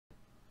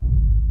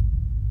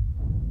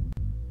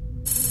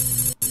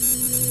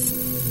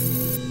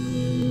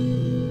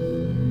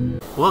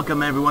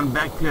Welcome everyone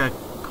back to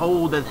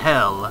Cold as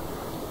Hell.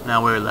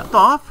 Now where we left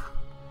off.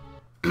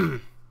 now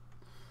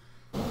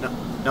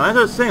as I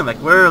was saying, like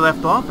where we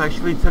left off, I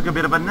actually took a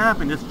bit of a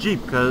nap in this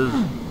Jeep because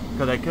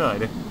I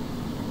could.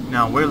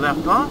 Now where we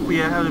left off, we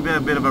had a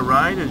bit of a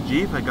ride in this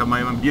Jeep. I got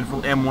my own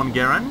beautiful M1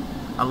 Garand.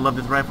 I love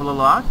this rifle a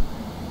lot.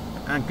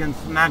 And I can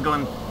snaggle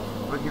and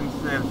freaking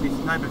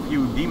snipe a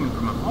few demons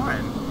from afar.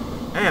 And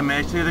hey, I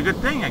managed to do the good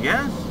thing, I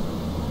guess.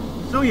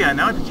 So yeah,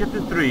 now to chapter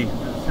 3.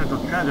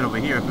 Central transit over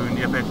here if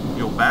I actually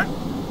go back,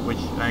 which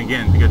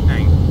again is a good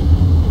thing.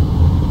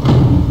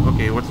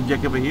 Okay, what's the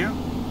objective over here?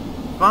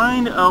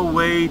 Find a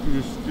way to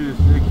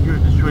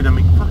destroy the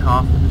main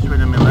destroy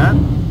the main lab,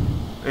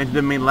 into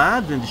the main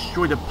labs and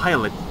destroy the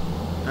pilot.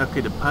 Okay,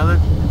 the pilot,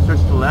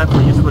 search the lab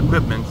for useful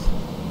equipment.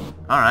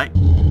 Alright.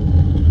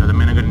 Doesn't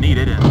mean I'm gonna need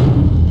it,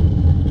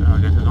 and I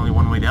guess there's only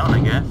one way down, I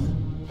guess.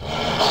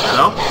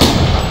 Hello?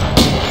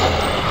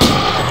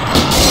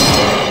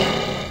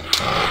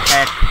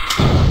 Heck.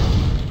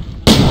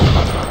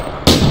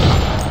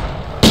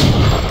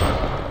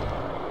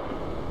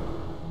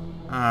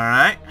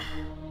 Alright.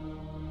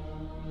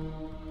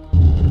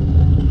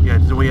 Yeah,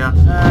 it's the way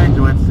outside,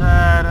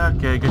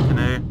 okay, good to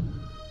know.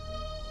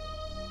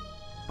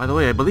 By the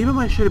way, I believe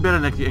I should have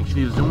better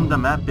actually zoom the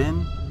map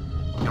in.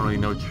 I don't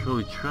really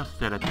truly trust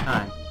that at the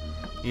time.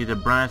 Need a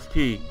brass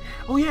key.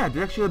 Oh yeah,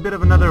 there's actually a bit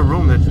of another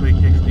room that's we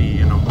can actually,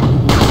 you know,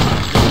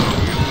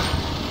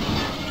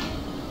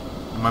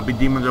 there might be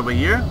demons over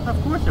here? Of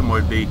course there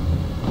would be.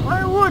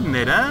 Why wouldn't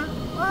it, huh?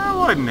 Why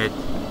wouldn't it?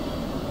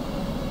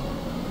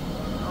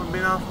 I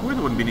mean, of course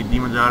there wouldn't be any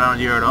demons around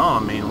here at all. I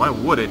mean, why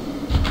would it?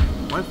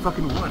 Why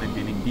fucking would it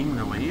be any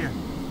demons over here?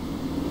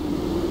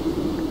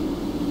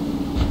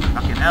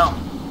 Fucking hell.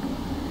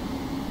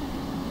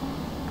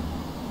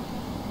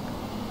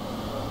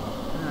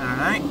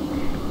 Alright.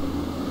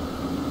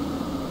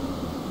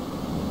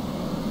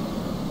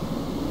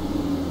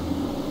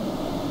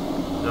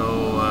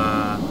 So,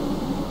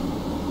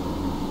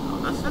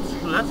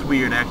 that's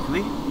weird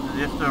actually.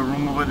 There's just a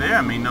room over there.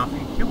 I mean,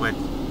 nothing to it.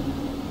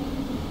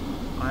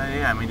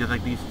 Yeah, I mean, there's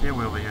like these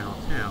stairway over here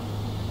too.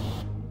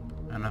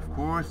 And of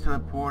course,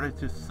 teleported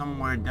to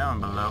somewhere down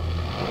below.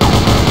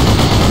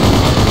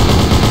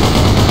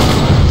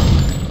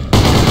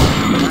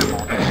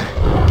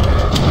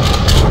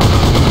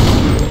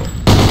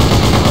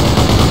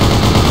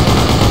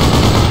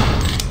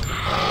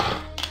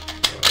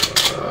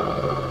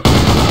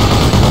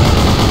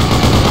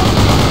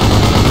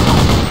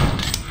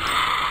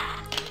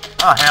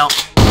 Oh, hell.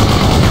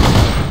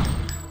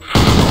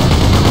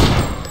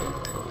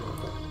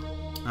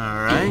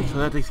 Alright, so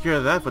that takes care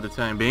of that for the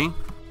time being.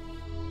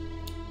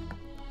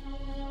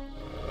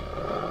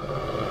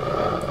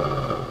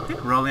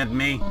 Keep rolling at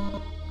me.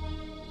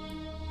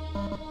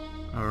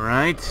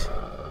 Alright.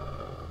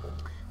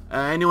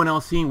 Anyone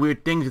else seeing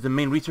weird things at the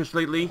main research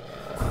lately?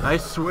 I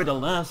swear the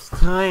last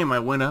time I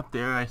went up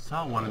there, I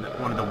saw one of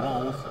the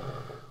walls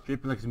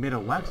dripping like it's made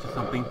of wax or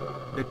something.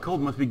 The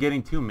cold must be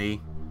getting to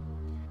me.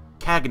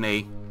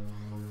 Cagney.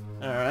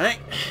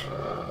 Alright.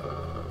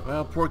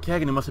 Well, poor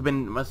Cagney must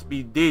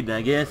be dead,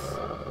 I guess.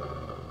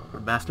 Poor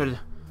bastard.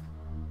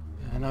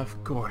 And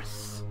of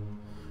course.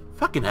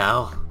 Fucking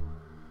hell.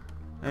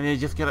 And you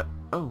just gotta...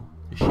 Oh,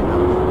 the shit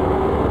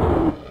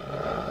out.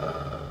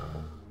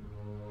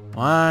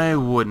 Why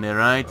wouldn't it,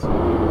 right?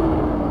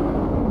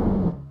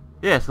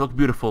 Yes, look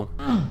beautiful.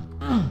 And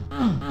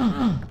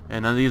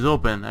none of these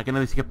open. I can at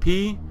least take a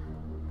pee.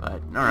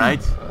 But,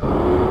 alright.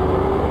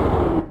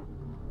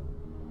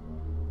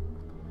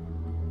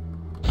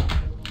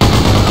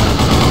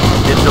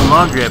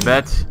 Laundry, I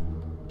bet.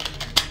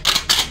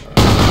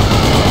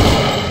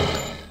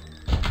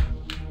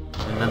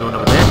 Another one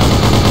over there.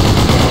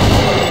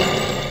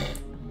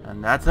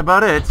 And that's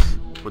about it.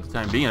 For the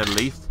time being, at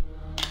least.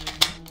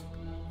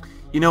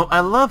 You know, I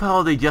love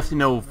how they just,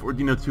 to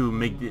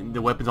make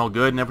the weapons all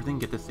good and everything,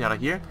 get this out of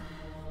here.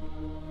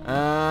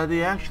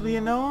 They actually,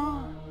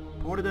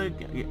 ported the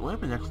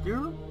weapons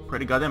actually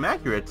pretty goddamn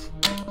accurate.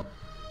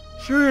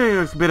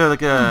 Sure, it's a bit of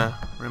like a,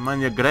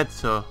 remind you of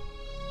Grezzo.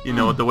 You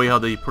know, the way how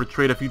they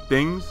portrayed a few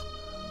things.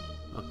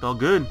 Looked all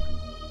good.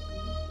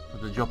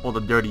 They drop all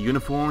the dirty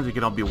uniforms, they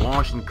can all be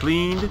washed and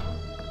cleaned.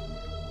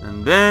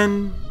 And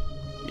then,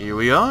 here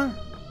we are.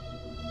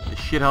 The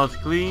shithouse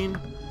clean.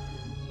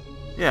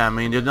 Yeah, I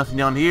mean, there's nothing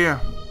down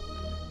here.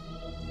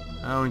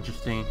 Oh,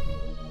 interesting.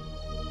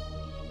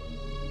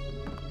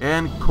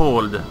 And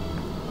cold.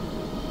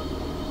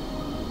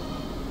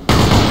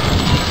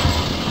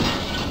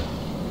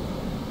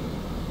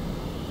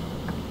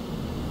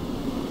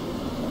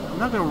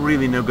 I'm not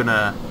really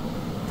gonna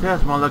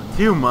test my luck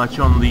too much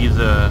on these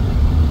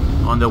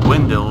on the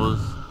windows.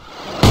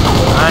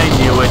 I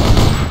knew it.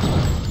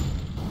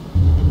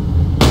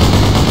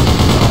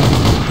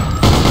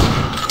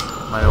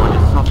 Might want to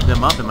soften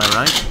them up, am I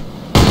right?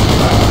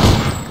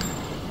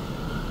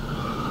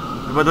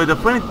 By the way, the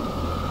funny...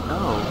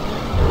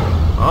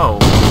 Oh.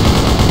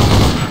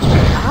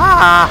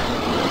 Ah!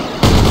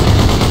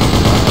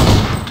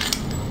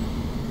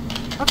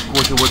 Of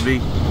course it would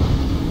be.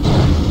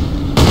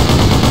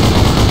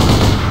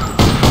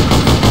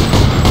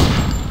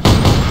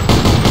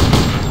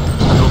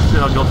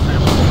 I'll go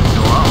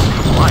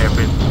fire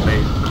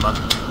base the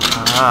must.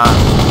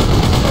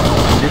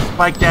 This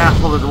spiked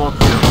asshole as well too.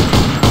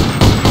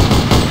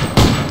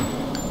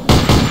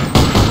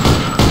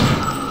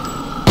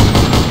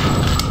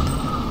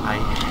 I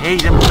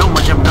hate him so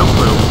much, I have no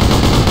clue.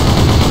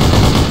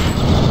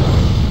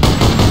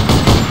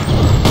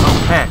 Oh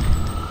heck.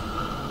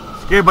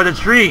 Scared by the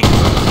tree.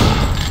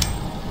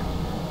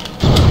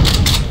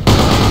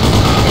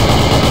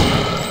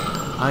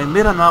 I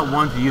admit I'm not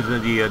one to use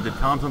the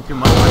Thompson too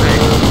much, but hey,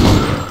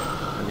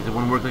 at least it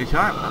wouldn't work like a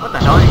charm. What the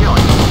hell are you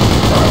doing?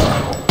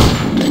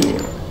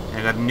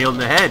 I got nailed in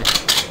the head.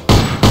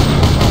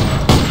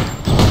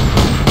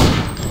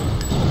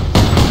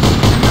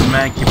 And the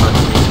man keep us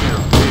too.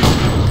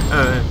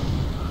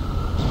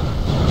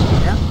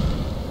 Yeah?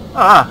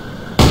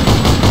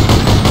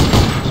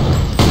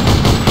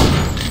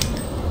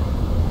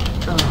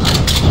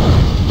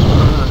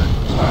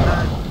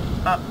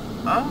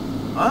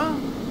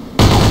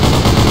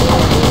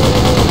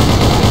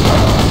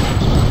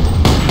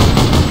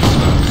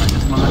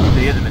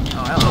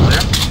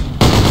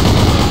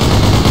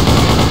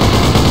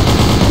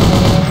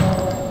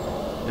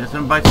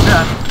 By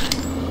step.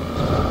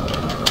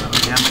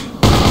 Damn it.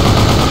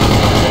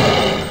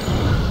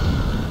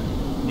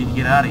 Need to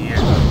get out of here.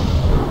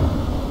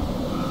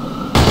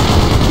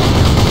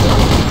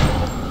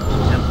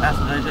 Them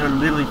passengers are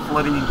literally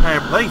flooding the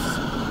entire place.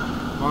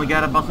 Only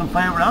got about some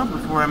 5 rounds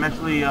before I'm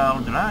actually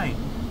dry.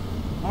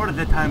 Bored at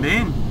that time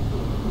being.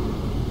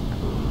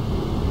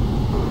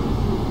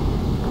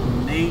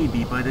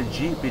 Maybe by the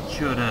jeep it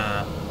should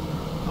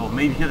oh,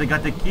 maybe because I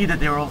got the key that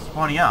they were all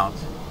spawning out.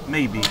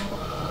 Maybe.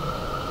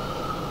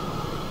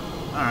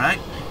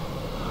 Alright.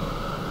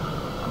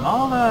 I'm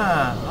all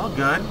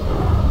good.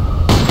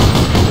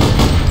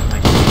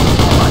 Thank you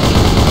so much.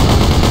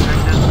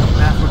 There's just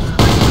password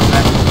split to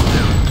back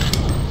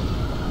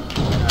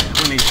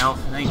to 20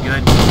 health, ain't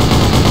good.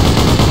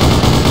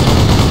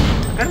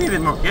 I gotta be a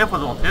bit more careful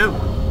though too.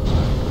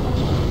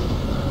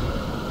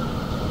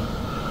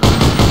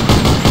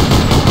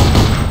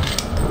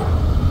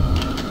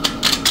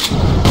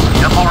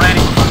 Yep, already,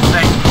 for fuck's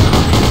sake.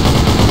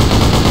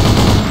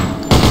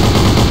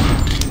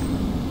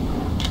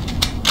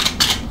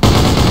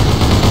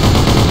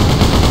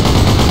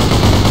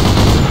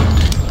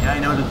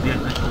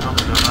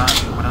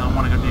 But I don't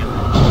want to go do it.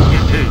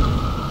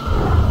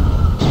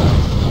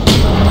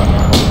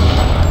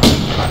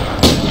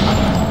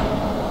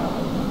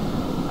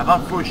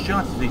 About 4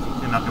 shots to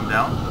knock him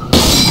down.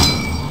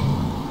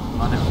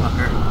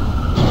 Motherfucker.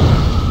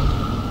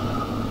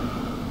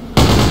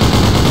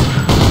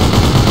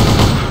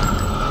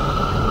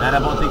 That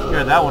about takes care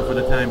of that one for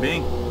the time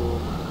being.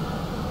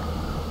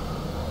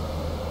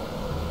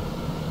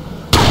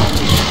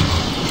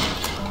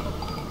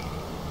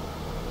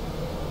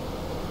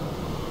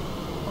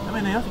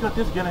 I also got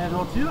this gun as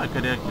well too. I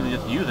could actually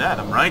just use that,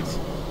 I'm right.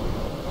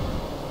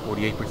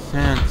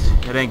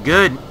 48%. That ain't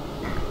good.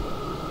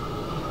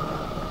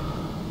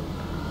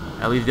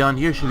 At least down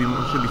here should be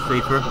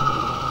safer.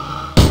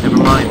 Never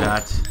mind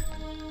that.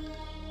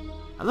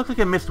 I look like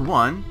I missed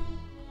one.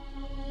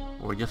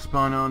 Or just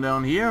spawned on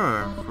down here,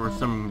 or for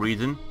some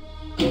reason.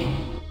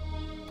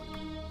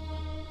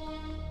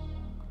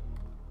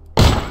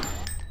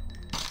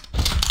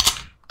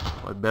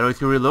 Well, better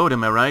to reload,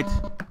 am I right?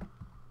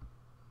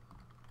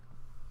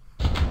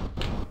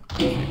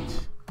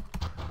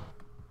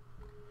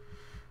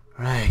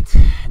 Right,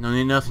 no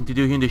need nothing to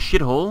do here in the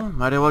shithole.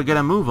 Might as well get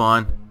a move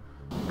on.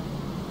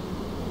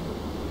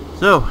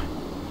 So,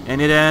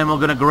 any of them are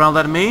gonna growl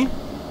at me?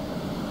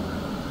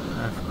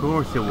 Of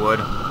course it would.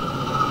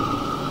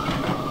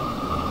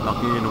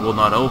 Locking will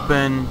not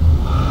open.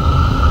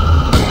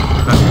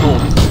 That's cool.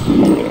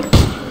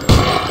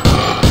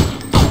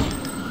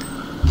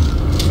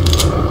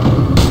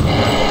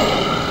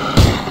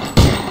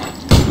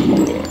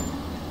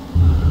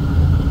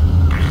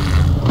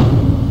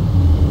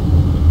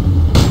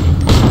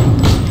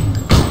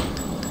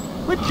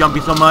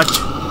 Jumpy so much.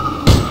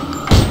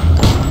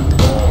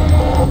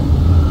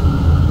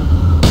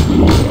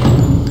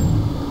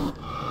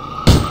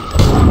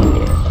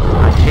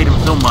 I hate him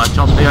so much,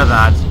 I'll tell you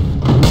that.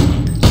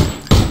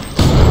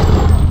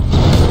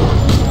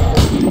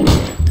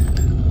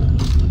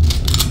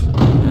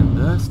 And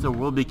thus the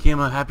world became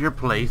a happier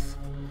place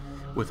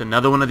with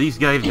another one of these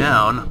guys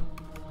down.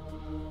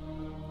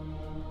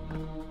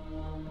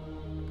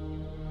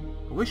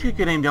 I wish I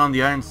could aim down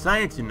the iron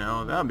sights, you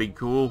know, that'd be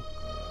cool.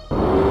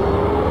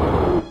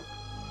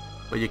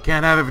 But you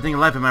can't have everything in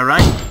life, am I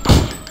right?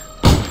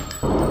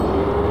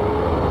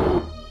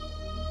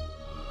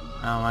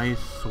 Oh, I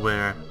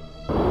swear.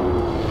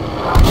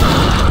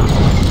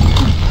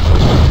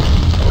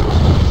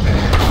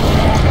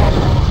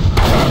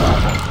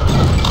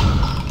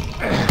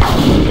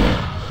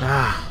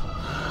 Ah,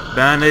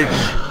 bandage.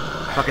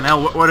 Fucking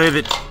hell, what is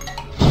it?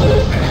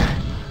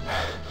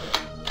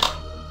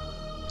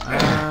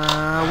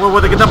 Where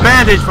would they get the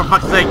bandage, for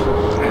fuck's sake?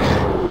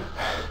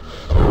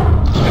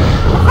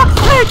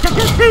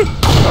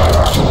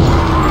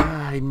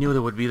 I knew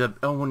there would be that.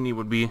 Only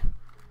would be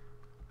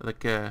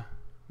Like,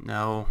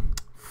 no.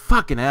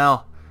 Fucking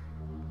hell.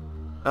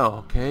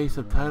 Oh, okay.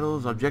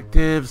 Subtitles,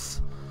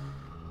 objectives.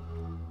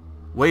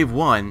 Wave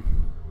 1.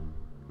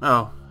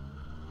 Oh.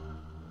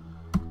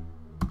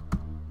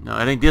 No,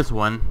 I think this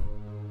one.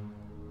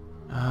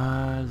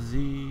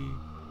 Z.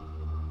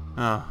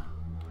 Oh.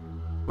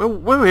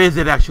 Where is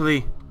it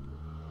actually?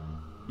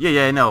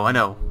 Yeah, I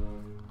know.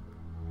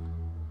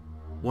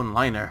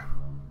 One-liner.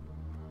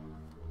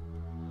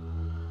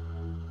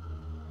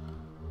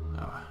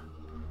 Oh.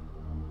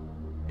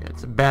 Yeah,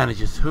 it's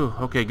bandages. Whew,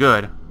 okay,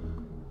 good.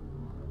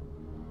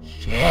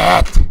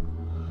 Shit!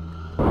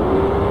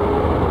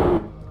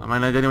 I might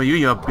not know you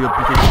piece of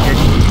shit.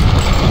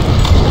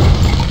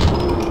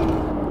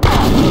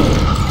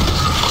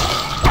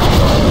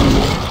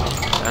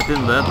 That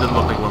didn't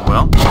look like it went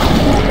well.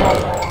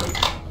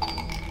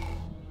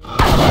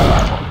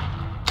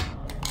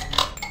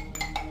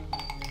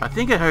 I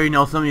think I heard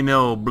something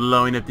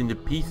blowing up into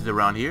pieces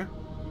around here.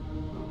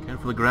 Can't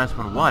fully grasp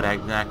on what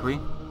exactly.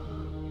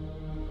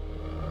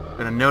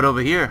 Got a note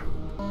over here.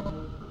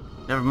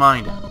 Never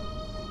mind.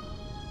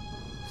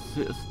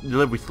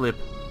 Delivery slip.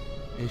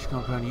 H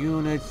compound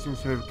units,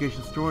 since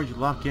verification storage,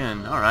 lock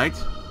in. Alright.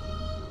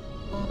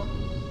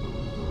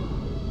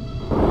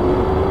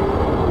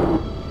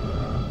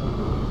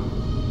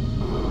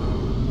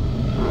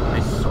 I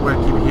swear I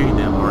keep hearing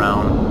them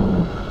around.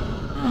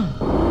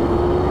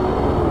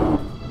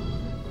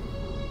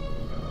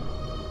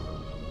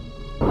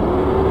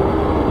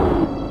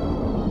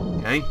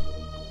 Okay.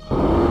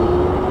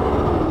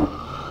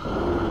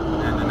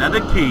 And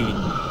another key.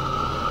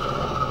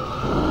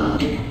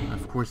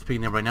 Of course,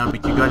 picking up right now would be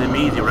too goddamn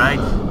easy, right?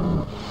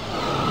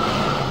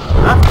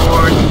 Of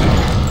course.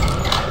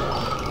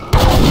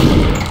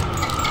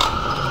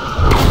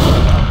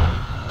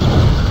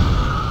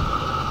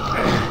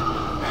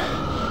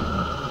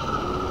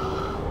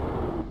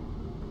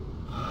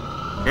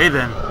 Okay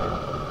then.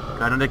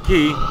 Got another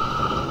key.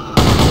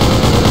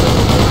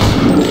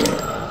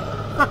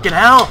 Fucking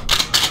hell!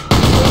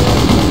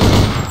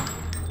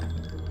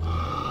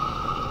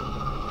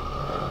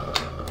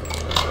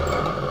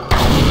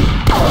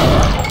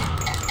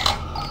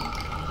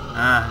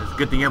 It's a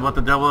good thing about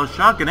the double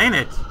shotgun, ain't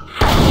it?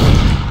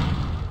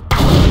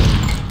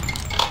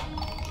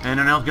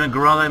 Anyone else gonna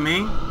growl at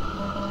me?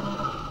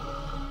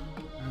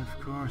 Of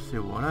course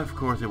it would, of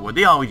course it would.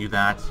 They always do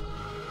that.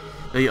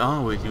 They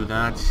always do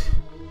that.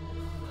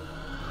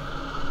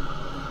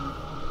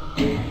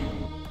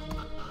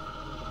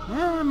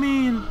 Yeah, I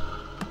mean,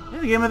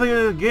 this game has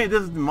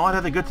this mod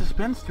has a good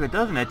suspense to it,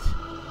 doesn't it?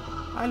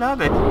 I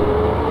love it.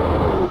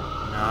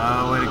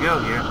 No way to go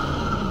here.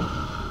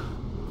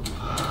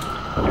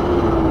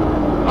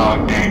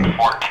 Log date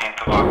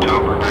 14th of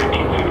October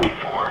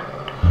 1954.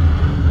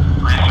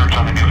 Research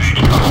on the new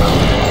Hedgehog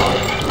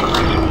is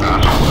progressing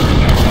fast forward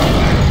day by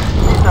day.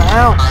 What the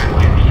hell?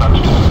 Currently, the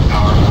substance is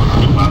powerful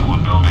enough to level a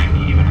building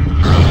even in the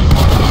fairly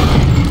small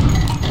doses.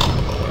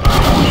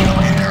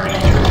 Unfortunately, there is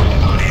serious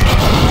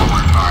degradation in the former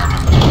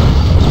environment,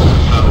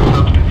 so the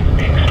substance is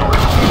being stored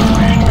in the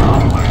isolation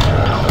complex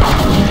until the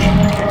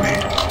conversations can be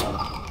made.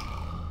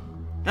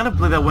 Gotta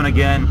play that one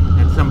again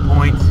at some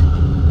point.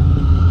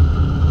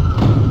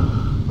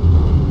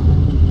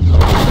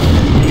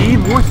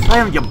 More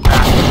silent, you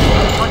bastard!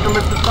 I'm trying to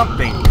listen to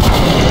something.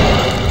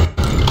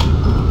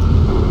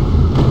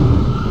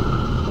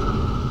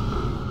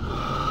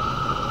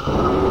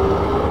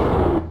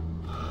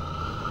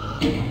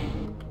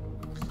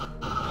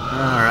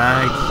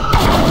 Alright.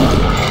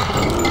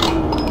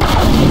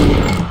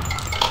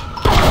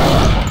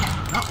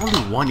 Not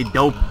only one, you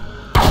dope.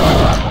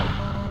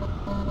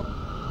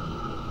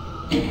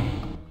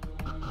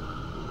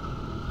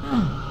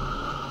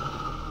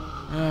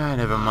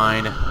 Never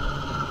mind.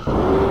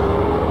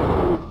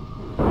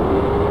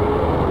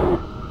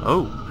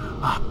 Oh,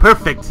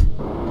 perfect!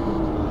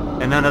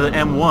 And another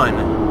M1,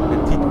 the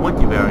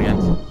T20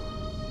 variant.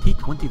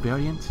 T20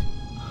 variant?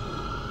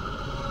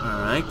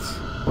 Alright.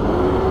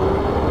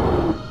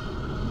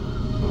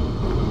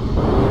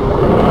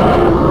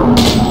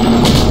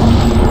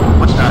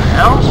 What the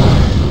hell?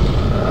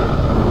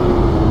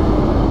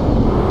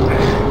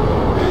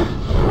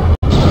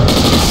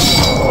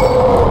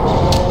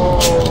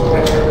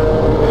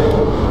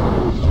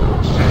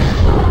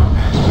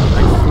 I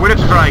swear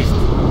to Christ.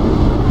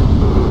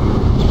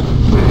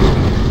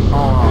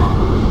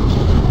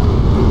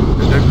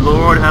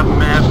 Lord have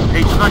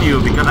patience on you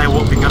because I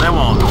won't.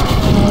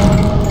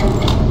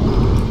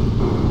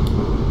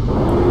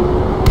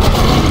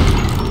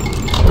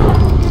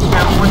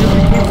 That one just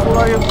became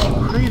fly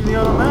crazy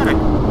automatic.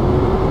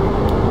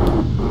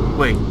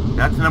 Wait,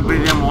 that's an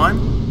upgraded M1?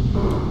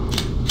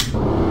 I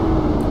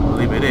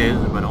believe it is,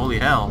 but holy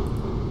hell.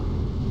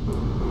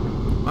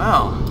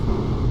 Well,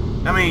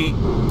 I mean,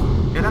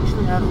 it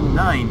actually has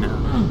 9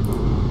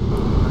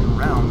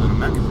 rounds in a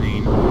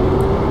magazine.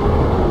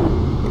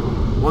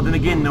 Well, then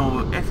again,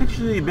 no, it's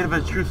actually a bit of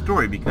a true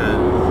story because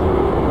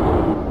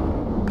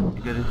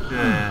if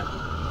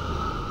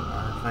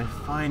I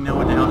find out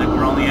what the hell they're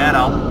currently at,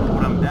 I'll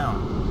put them down.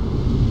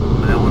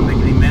 But that wouldn't make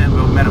any matter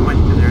much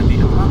because they're at the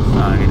top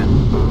side.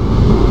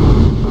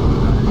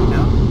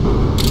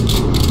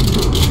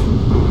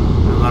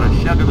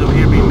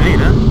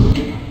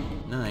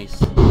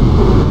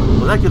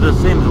 back to the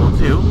same level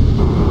too.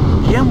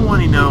 The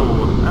M1, you know,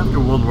 after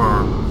World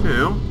War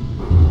II,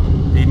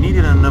 they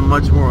needed a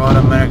much more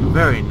automatic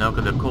variant, you know,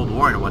 because of the Cold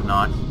War and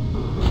whatnot.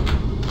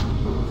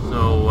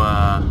 So,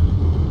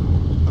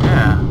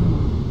 yeah.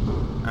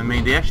 I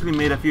mean, they actually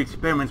made a few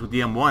experiments with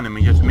the M1, I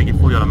mean, just to make it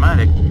fully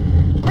automatic.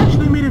 They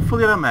actually made it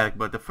fully automatic,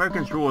 but the fire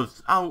control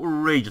was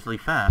outrageously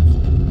fast.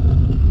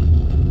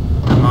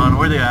 Come on,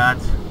 where they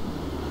at?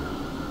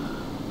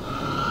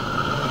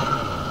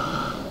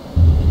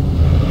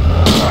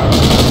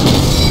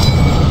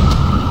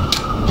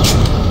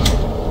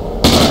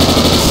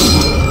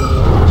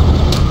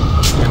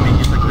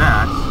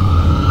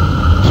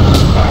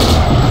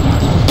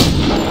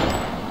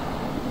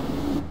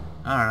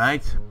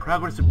 Alright,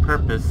 progress and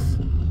purpose.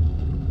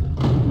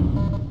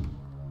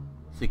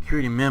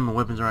 Security minimum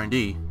weapons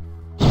R&D.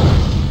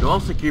 To all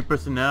security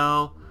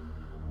personnel,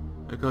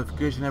 the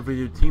qualification of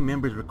every team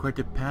member is required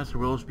to pass the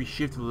roles be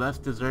shifted to less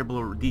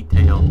desirable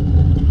detail.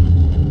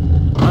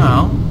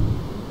 Well,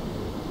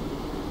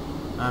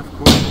 of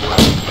course it would.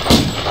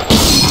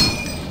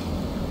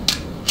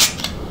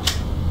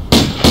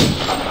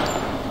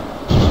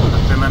 I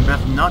try my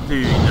best not to,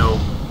 you know,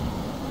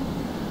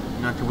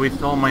 not to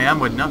waste all my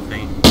ammo with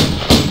nothing.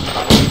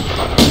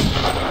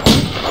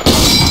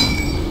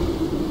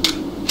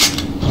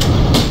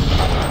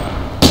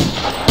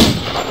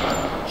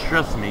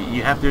 Trust me,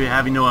 you have to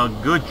have, you know, a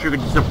good trigger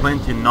discipline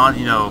to not,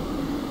 you know,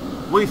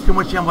 waste too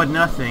much ammo with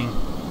nothing.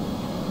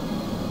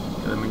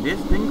 I mean, this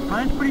thing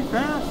fires pretty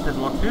fast as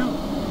well too.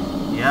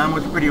 The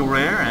ammo's pretty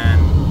rare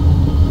and,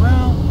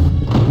 well,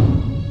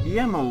 the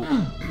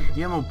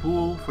ammo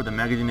pool for the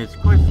magazine is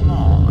quite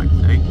small, I'd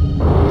say.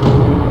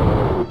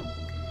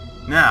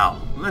 Now,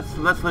 let's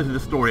listen to the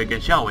story again,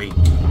 shall we? Date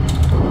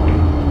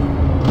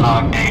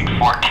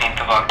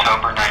 14th of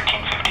October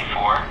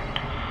 1954.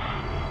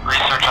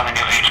 Research on the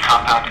new H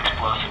compound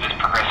explosive is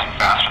progressing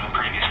faster than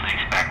previously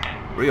expected.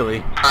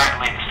 Really?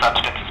 Currently, the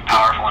substance is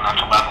powerful enough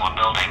to level a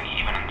building,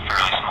 even in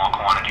fairly small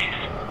quantities.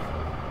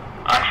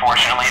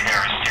 Unfortunately,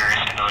 there are serious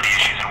stability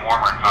issues in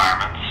warmer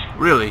environments.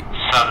 Really?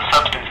 So the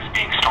substance is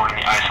being stored in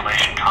the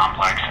isolation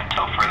complex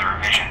until further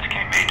revisions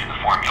can be made to the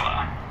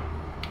formula.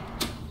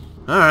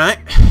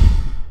 Alright.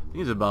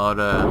 He's about,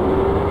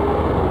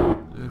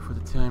 good for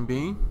the time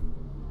being.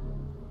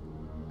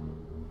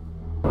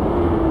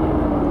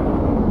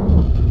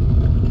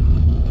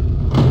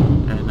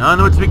 And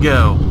onwards we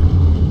go.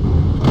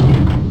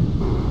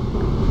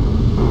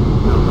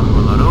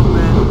 Will not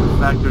open,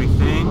 factory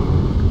thing,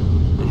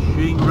 the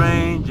shooting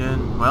range,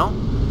 and, well,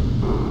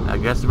 I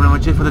guess that's pretty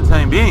much it for the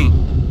time being.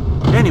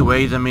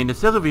 Anyways, I mean, the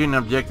sales vision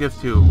objectives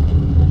to,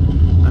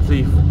 let's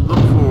see, look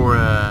for,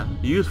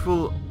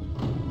 useful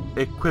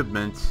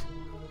equipment.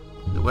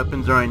 The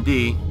weapons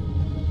R&D.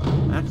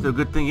 Actually, the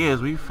good thing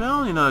is we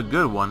found, you know, a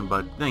good one,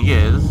 but the thing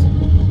is,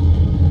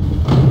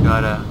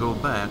 gotta go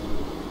back.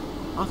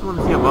 Also want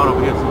to see about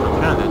over here some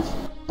alternatives.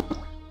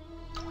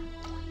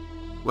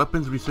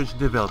 Weapons research and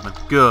development.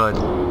 Good.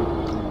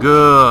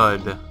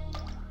 Good.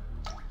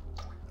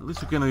 At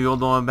least we can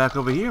hold on back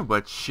over here,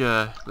 but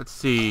let's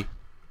see.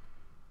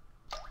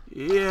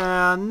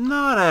 Yeah,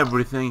 not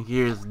everything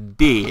here is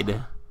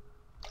dead.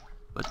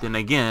 But then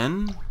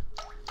again,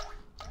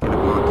 gotta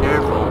be more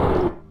careful.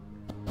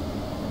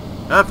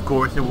 Of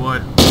course it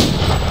would.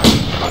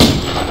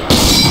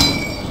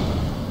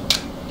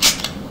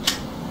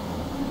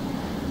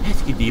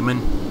 Pesky demon.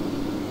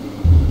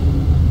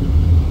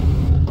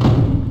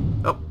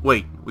 Oh,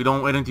 wait. We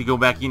don't need to go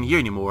back in here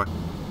anymore.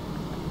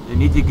 They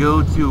need to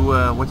go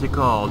to, what's it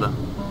called?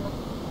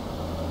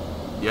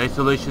 The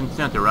isolation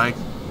center, right?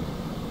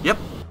 Yep.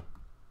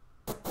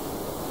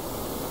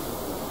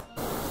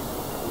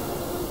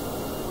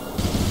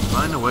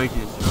 Find a way to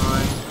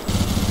destroy.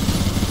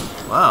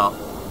 Wow.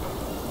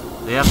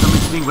 They have some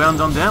interesting rounds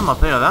on them, I'll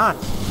tell you that.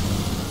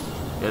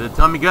 Yeah, the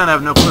Tommy gun, I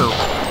have no clue.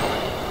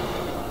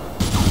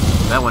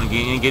 That one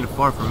ain't getting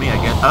far from me, I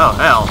guess. Oh,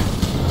 hell.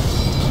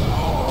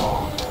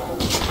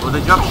 Well,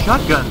 they dropped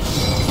shotguns.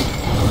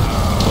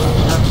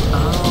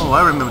 Oh,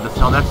 I remember the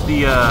sound. That's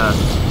the, oh,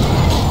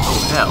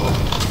 hell.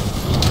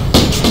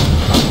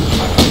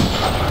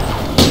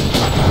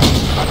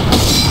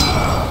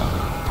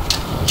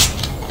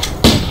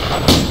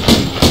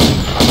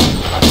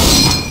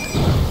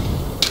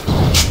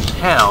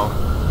 Hell.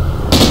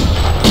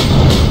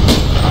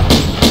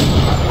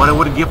 What I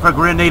would give for a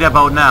grenade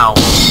about now.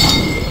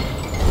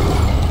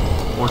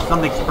 Or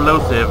something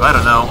explosive, I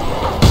don't know.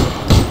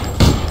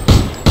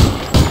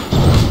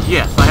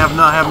 Yes, I have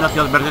nothing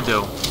else better to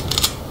do.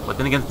 But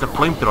then again, it's a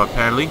flamethrower,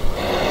 apparently.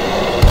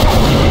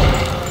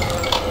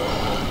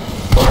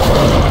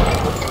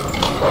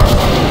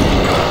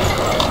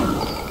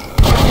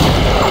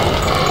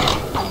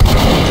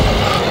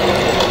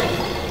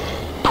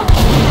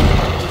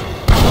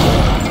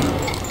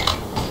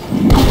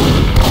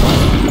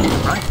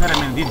 Right side, I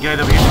mean, these guys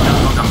over here are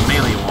just the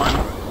melee one.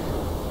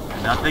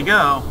 And out they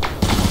go.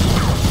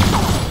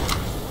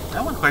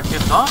 That one's quite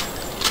pissed off.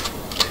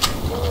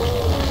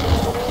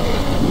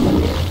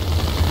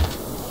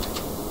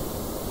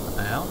 What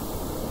the hell?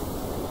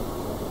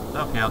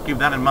 Okay, I'll keep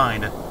that in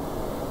mind.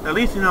 At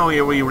least you know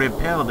where you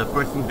repelled the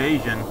first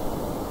invasion.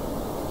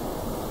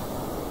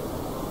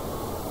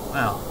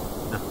 Well,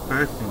 the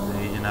first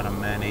invasion out of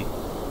many.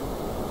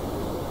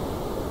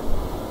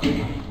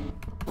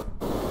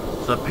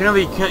 So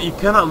apparently you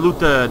cannot loot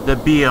the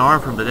BR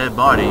from the dead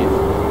bodies.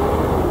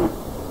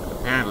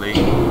 Apparently.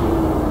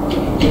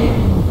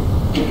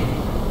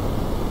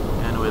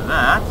 And with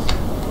that,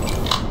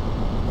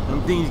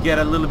 some things get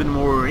a little bit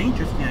more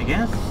interesting, I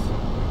guess.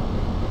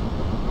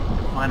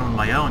 Find on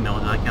my own though,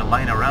 that I can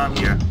line around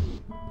here.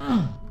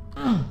 I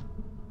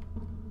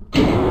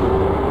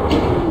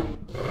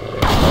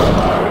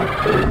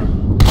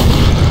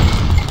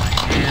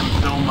hate him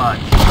so much.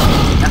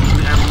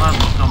 Actually, I love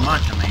him so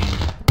much, I mean.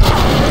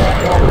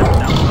 I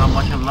know how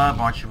much I love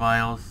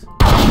Archviles. So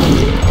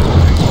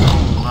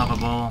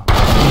lovable.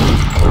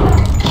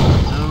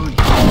 So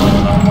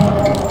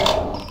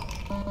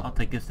I'll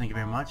take this, thank you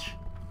very much.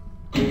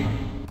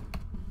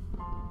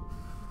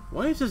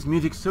 Why is this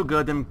music so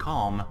goddamn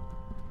calm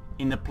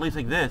in a place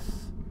like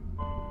this?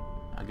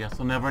 I guess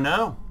I'll never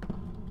know.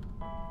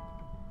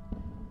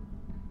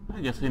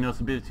 I guess, you know, it's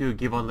a bit to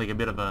give out like a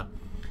bit of a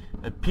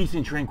peace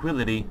and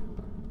tranquility.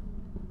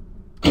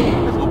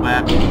 Let's go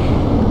back.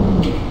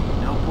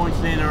 No point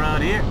staying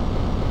around here.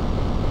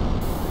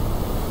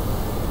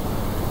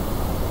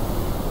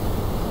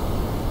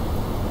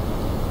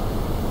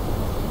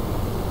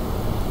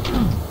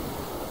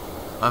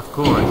 Of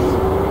course.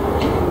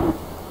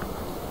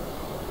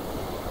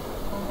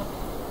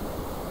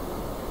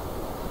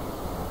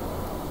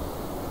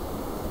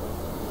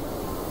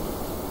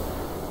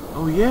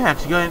 Oh yeah,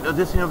 actually got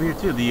this thing over here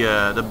too,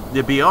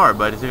 the BR,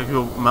 but it's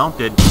actually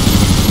mounted.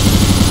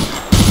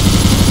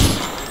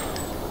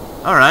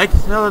 Alright,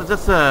 so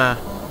that's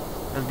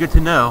good to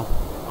know.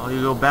 I'll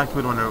go back to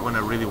it when I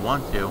really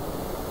want to.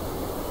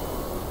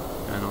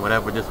 And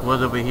whatever this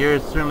was over here,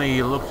 it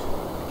certainly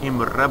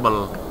became a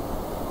rebel.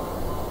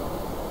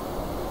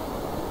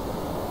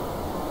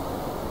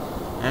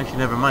 Actually,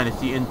 never mind, it's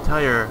the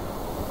entire...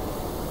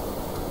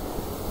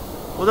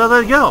 Well, then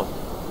let it go!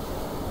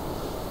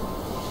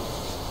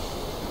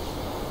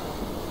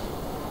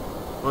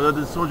 Well,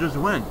 the soldiers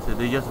went.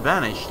 They just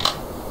vanished.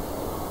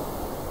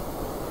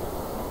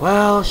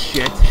 Well,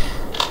 shit.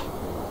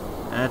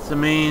 That's, I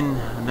mean,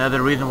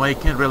 another reason why you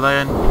can't rely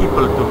on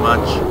people too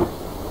much.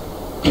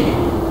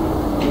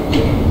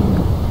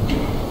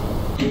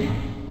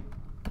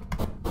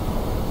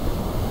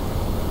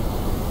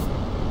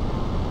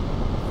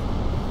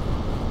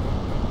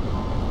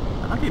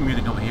 I like the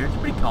music over here. It's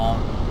pretty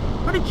calm.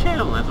 Pretty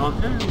chill as well,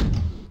 too.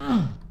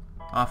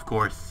 Of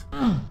course.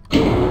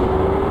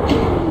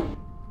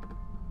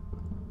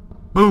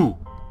 Boo!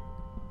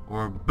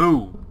 Or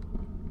boo.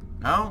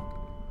 No?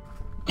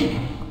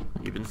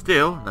 Even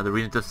still, another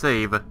reason to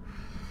save. Now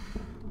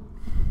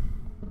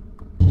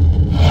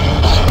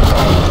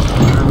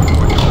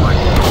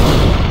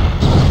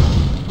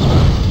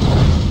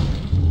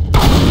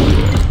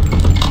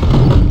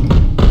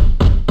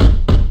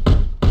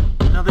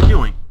they're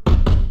doing.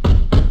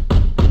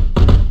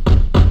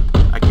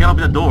 I can't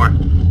open the door.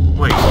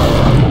 Wait.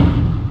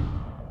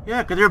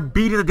 Yeah, because they're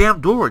beating the damn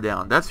door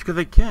down. That's because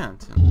they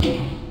can't.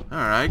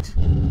 Alright.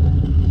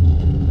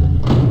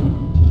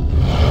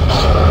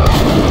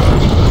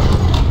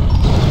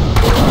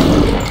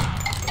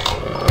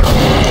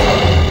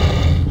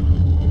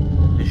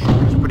 This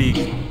ship is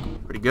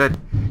pretty good.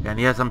 And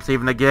yes, I'm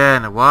saving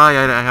again. Why?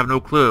 I have no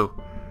clue.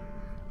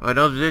 My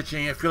nose is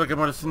itching. I feel like I'm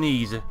gonna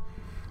sneeze.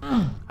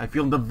 I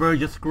feel on the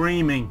verge of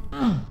screaming.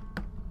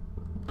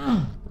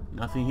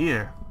 Nothing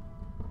here.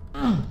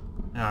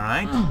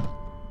 Alright.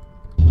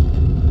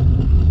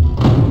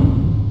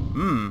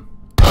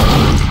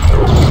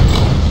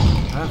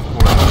 Of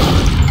course.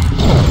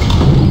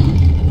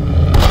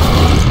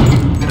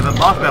 Bit of a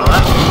boss battle,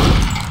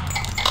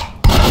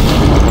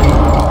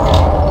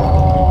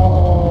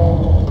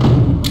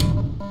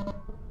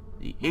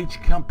 The H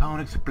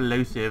compound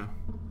explosive.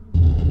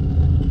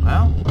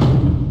 Well,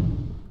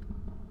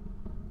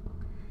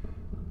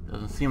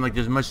 doesn't seem like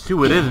there's much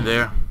to it, is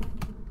there?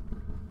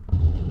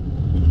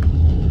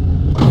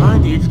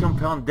 Find the H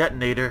compound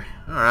detonator.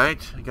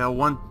 Alright, I got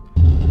one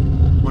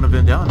of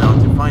them down now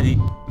to find the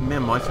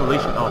memo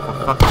isolation. Oh, for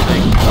fuck's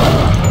sake.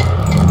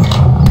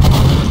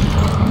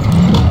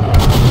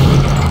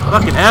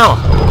 Fucking hell!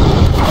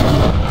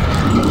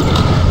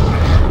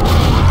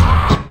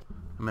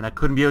 I mean, I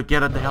couldn't be able to get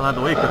the hell out of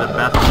the way because of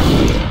that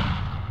bastard.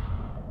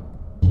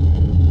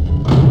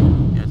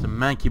 Yeah, there's a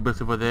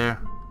mancubus over there.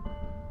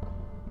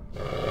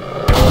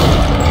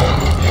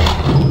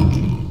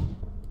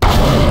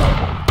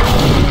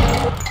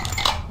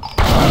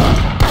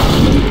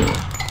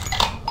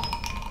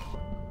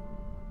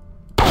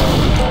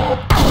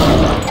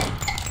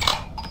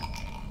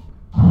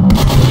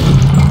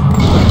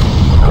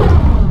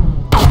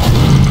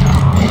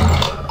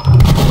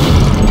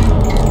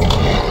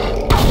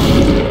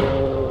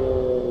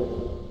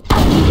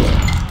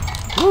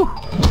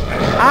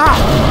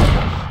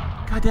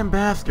 Goddamn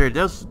bastard,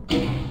 that's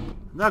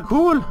not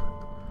cool.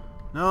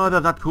 No,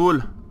 that's not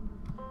cool.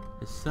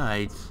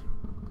 Besides,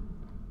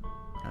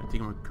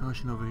 taking more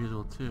caution over here as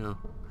well too.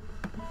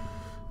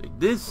 They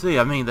did say,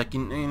 I mean, like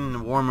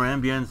in warmer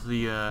ambience,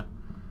 the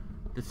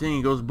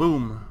thing goes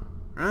boom,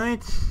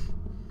 right?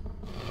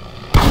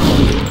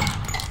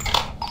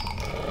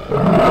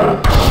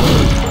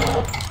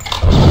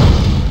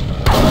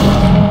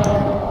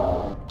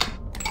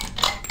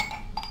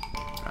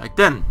 Right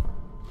then.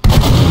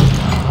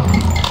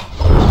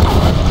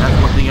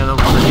 That's one thing I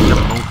don't want to think of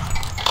most.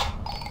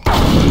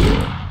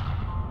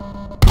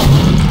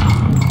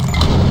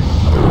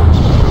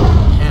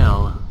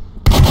 Hell.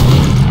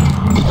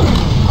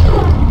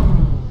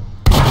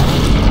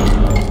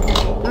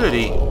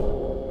 Goody.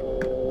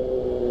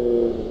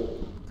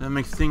 That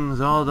makes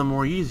things all the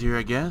more easier,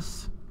 I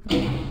guess.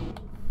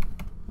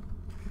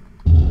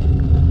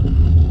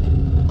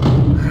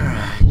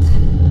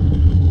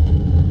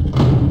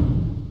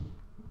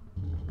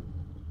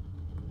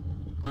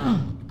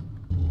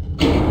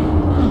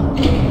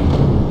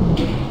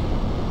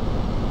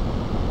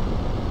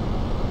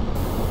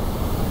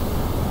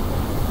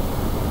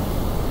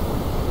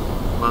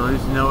 Well, at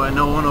least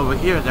no one over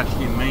here is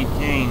actually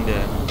maintained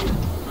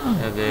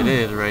as it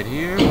is right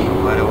here.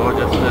 But I will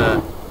just,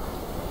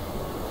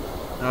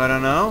 I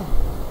don't know.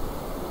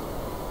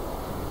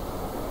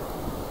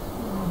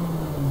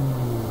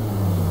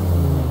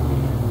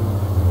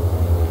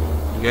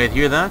 You guys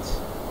hear that?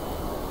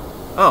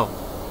 Oh,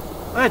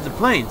 it's the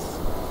planes.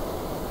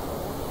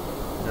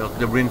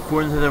 The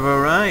reinforcements have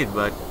arrived,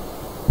 but to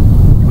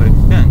what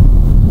extent?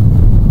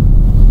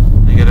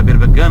 I got a bit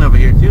of a gun over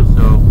here too,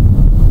 so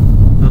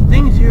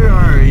things here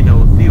are, you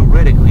know,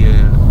 theoretically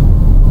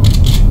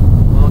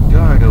well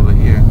guard over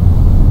here.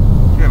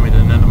 Sure, I mean,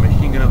 there's another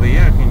machine gun over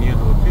here I can use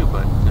it too,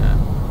 but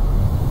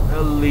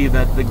I'll leave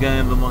that to the guy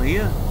over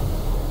here.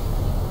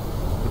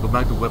 We'll go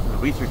back to weapon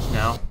research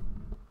now.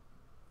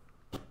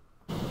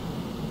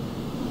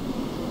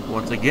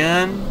 Once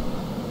again,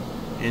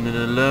 in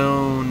an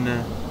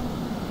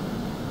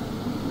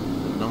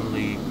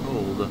lonely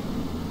cold.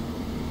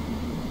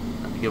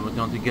 We're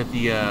going to get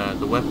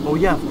the weapon. Oh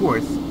yeah, of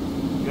course.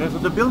 Yeah, so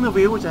the building over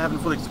here, which I haven't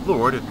fully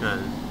explored,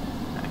 because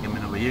I come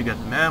in over here, get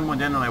some ammo,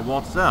 and then I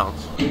waltz out.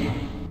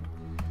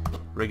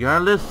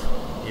 Regardless,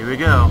 here we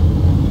go.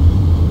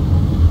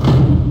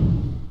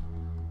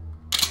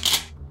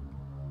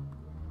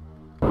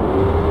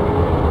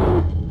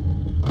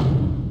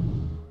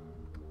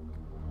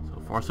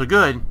 So far, so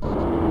good.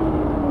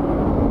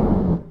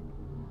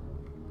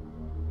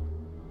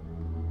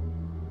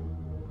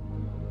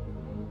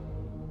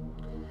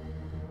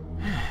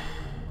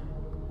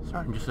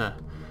 Sorry, I'm just a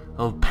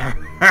little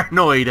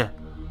paranoid. It's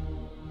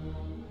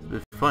a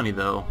bit funny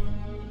though.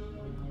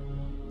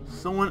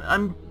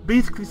 I'm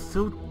basically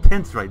so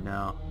tense right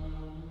now.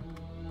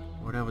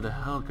 Whatever the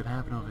hell could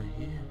happen over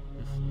here.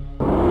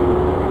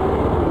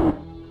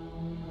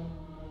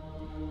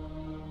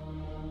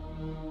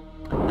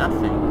 Like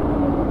nothing.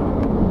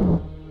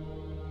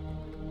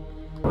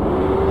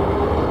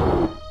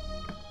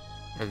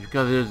 That's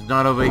because it's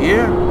not over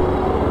here.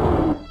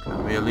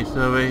 Could be at least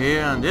over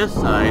here on this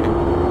side.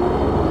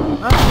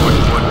 Of course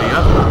it would be,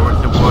 of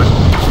course it would.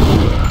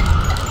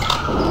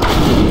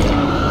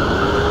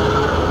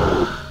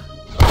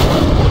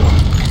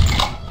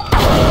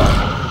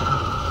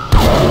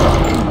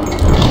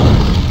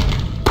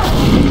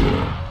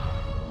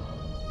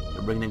 So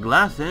bring the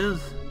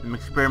glasses, some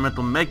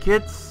experimental med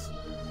kits,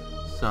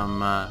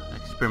 some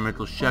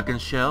experimental shotgun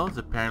shells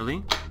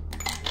apparently.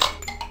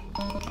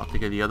 I'll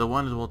take the other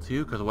one as well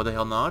too, because what the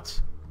hell not?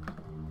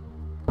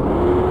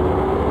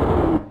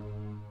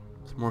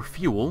 Some more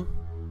fuel.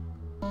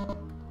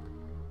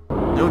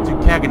 Note to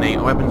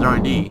Kaganate, weapons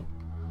R&D.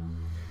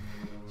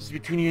 Just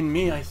between you and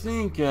me, I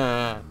think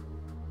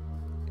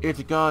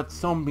it's got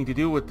something to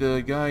do with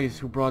the guys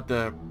who brought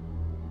the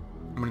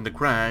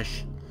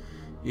crash.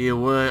 I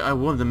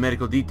won the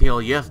medical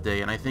detail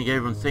yesterday, and I think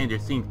everyone's saying they're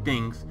seeing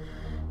things.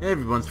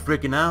 Everyone's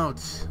freaking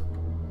out.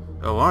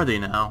 Oh, are they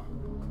now?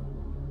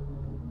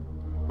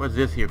 What's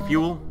this here?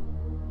 Fuel?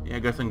 Yeah, I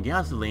got some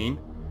gasoline.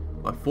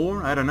 What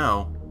for? I don't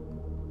know.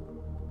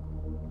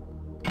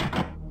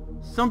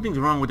 Something's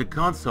wrong with the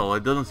console.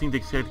 It doesn't seem to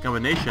accept the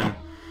combination.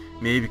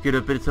 Maybe we could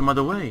have put it some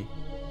other way.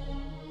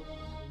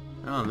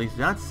 Well, at least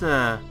that's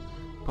part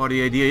of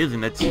the idea,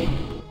 isn't it?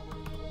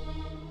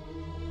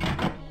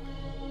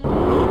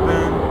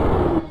 Open.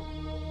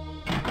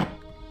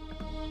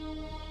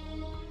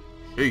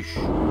 Sheesh.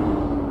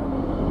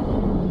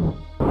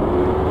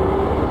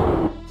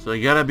 So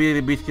you gotta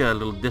be basically a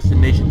little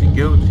destination to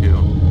go to.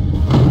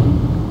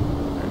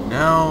 And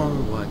now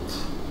what?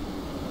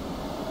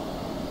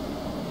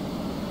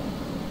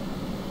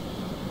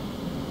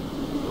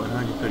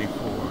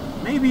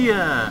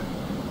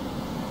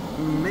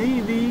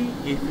 Maybe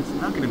if it's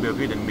not gonna be over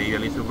here, then maybe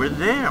at least over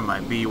there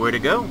might be where to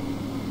go.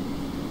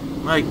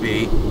 Might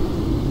be.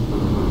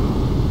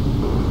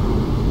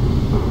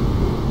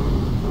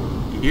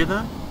 You hear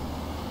that?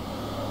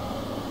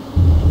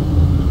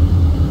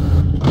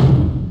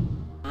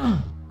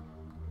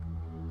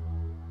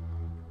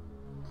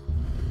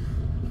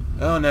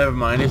 Oh, never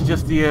mind. It's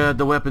just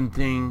the weapon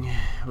thing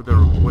with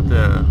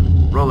the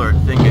roller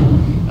thinking.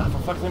 Ah, for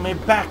fuck's sake, my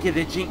back is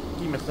itching.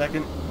 Give me a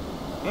second.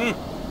 I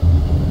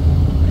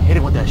hate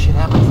it when that shit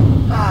happens.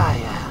 Ah,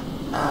 yeah.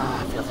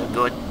 Ah, feels so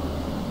good.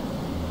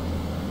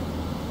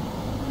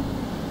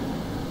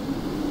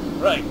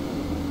 Right.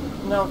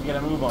 Now we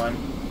gotta move on.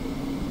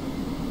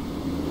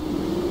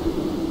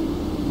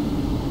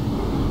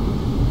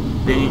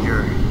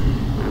 Danger.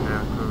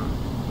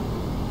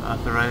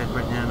 Authorized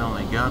personnel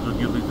only. Guards will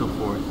use lethal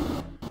force.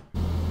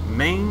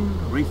 Main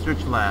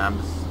research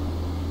labs.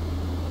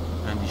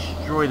 And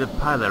destroy the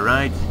pilot,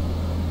 right?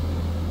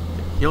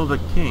 To kill the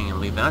king. I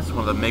believe that's one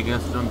of the main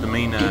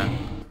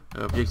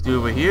objects to do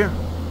over here.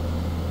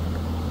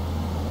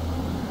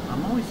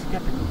 I'm always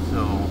skeptical,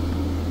 so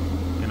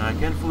you know I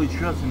can't fully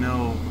trust to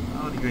know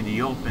out here in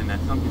the open that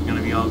something's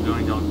gonna be going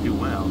to do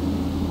well.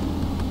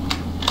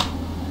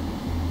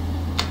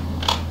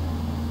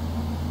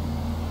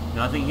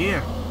 Nothing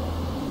here.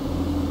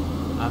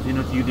 Nothing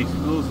to use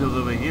explosives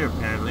over here,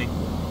 apparently.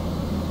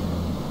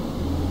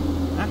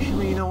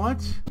 Actually, you know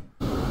what?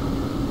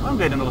 I'm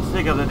getting a little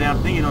sick of the damn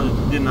thing, you know,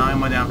 denying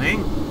my damn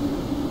thing.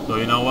 So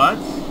you know what?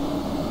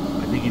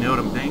 I think you know what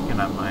I'm thinking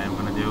I am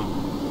gonna do.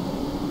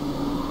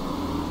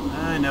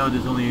 I know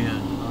there's only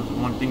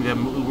one thing that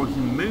works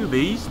in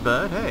movies,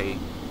 but hey,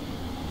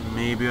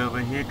 maybe over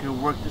here could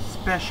work the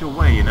special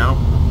way, you know?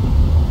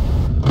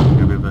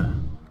 A bit of a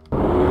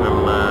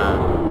little,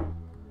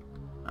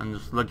 I'm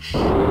just like,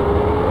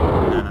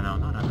 no,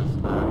 not on this,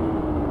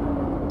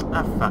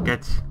 ah, fuck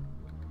it.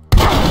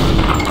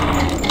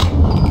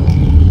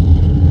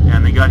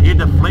 And they got here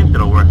the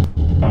flamethrower.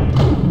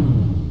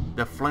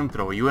 The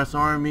flamethrower, U.S.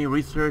 Army,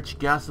 research,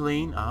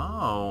 gasoline,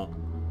 oh.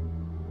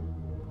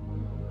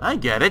 I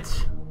get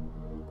it.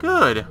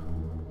 Good.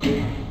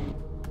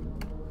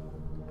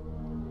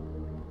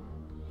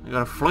 I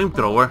got a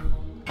flamethrower.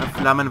 A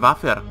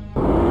Flammenwaffe.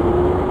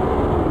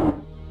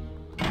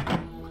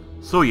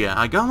 So yeah,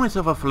 I got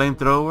myself a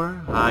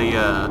flamethrower. I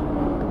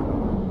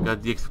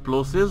got the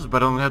explosives,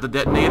 but I don't have the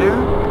detonator.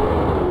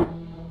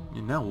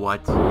 You know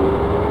what?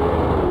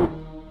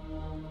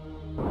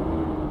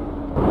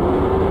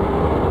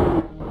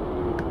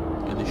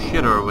 Get the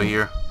shitter over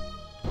here.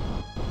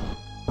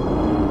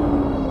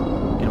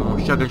 Any more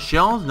shotgun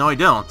shells? No, I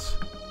don't.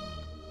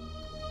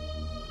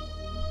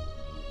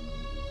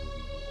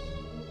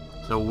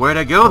 So where'd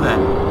I go then?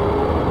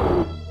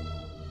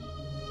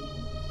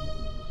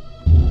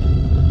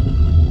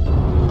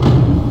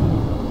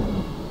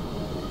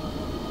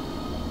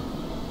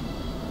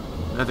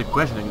 That's the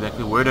question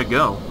exactly, where'd I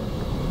go?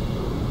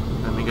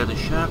 And we got the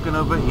shotgun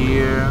over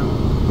here.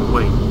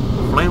 Wait,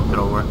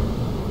 flamethrower.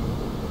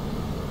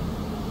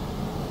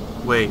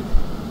 Wait,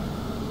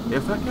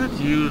 if I can't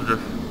use the...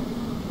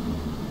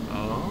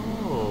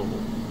 Oh,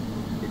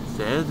 it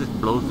says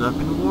it blows up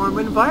in warm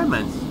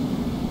environments.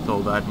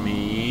 So that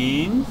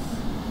means...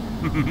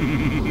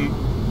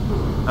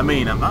 I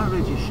mean, I'm not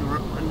really sure,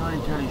 I'm not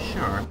entirely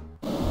sure.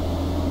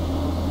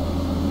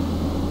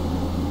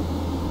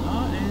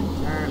 Not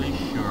entirely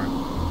sure.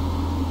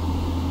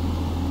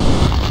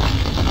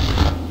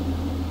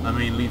 I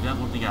mean, at least that's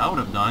one thing I would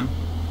have done.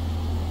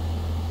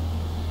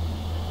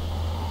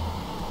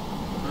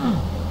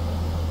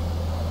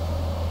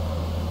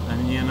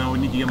 And you know, we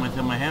need to get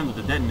myself my hand with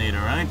the detonator,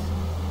 right?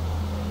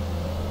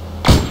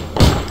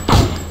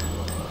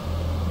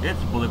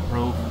 It's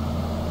bulletproof.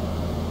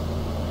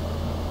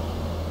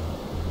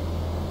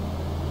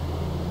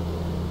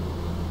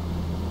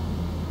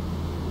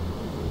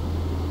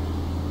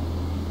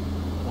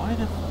 Why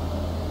the...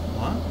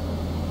 What?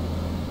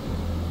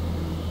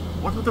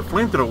 What's with the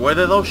flamethrower? Why are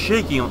they all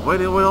shaking? Why are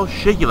they all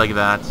shaky like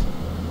that?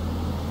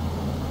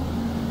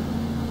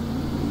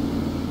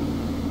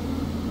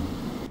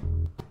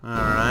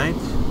 Alright.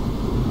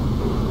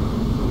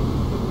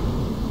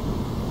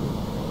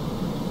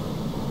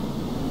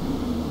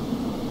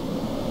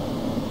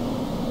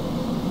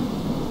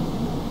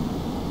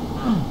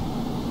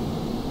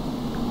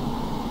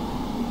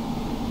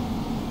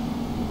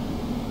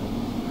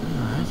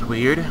 That's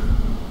weird.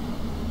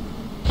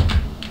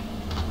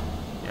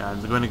 Yeah, I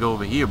was going to go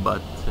over here,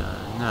 but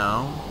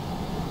no.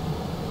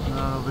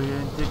 Not over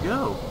here to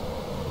go.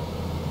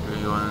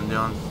 We're going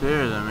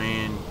downstairs, I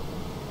mean...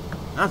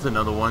 That's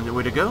another one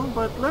way to go,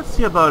 but let's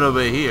see about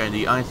over here in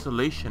the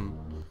isolation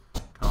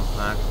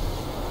complex.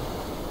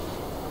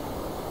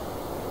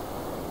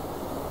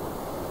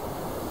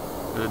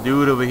 The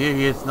dude over here,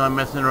 he's not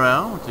messing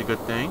around, which is a good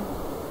thing.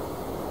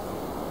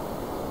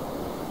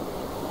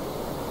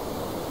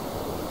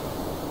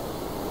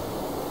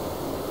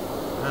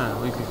 Ah,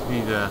 at least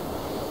he's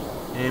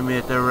aiming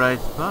at the right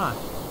spot.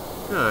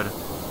 Good.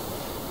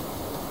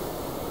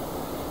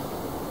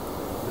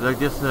 There's like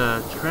this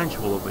trench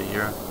hole over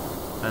here.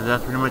 And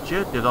that's pretty much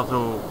it. There's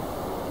also...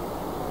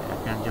 Yeah, I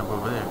can't jump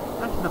over there.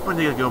 Actually, the fun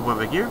thing is go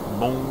over here.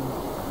 Boom.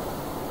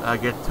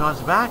 Get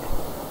tossed back.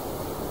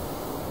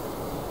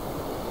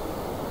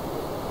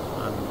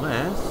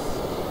 Unless...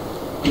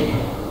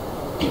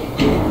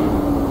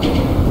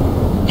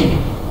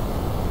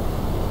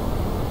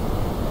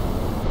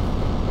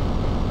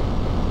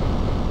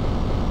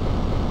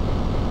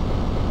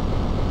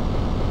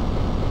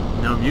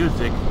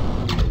 music.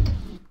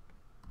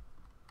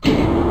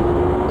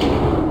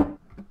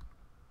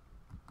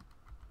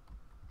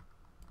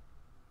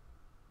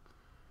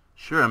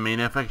 Sure, I mean,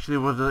 if actually it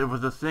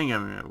was a thing, I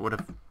mean, it would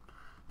have,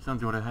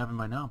 something would have happened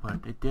by now, but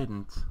it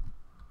didn't.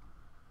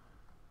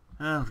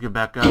 Let's get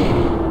back up.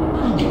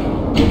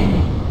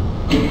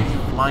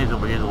 There's flies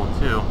over here though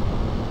too.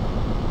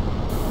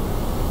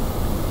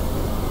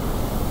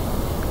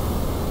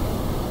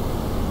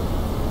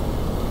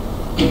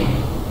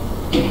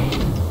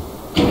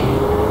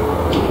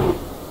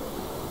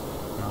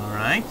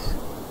 Alright.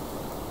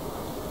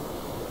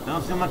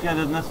 Don't seem like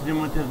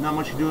there's not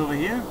much to do over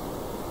here.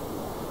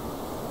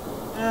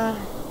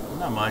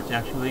 Not much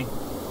actually.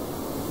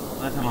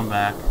 Let's have them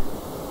back.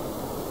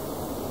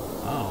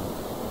 Oh.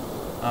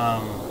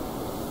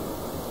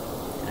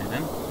 Okay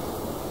then.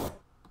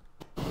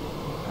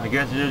 I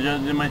guess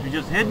they might be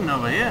just hidden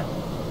over here.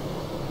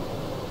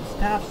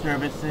 Staff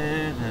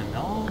services and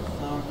all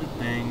sorts of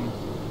things.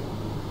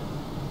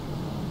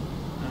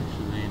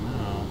 Actually,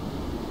 no.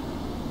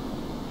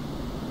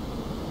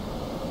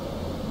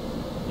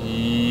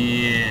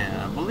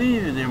 Yeah, I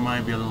believe there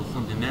might be a little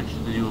something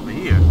extra to do over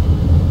here.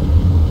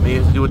 Maybe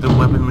it has to do with the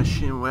weapon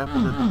machine,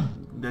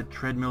 that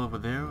treadmill over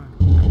there,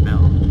 the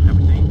bell,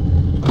 everything.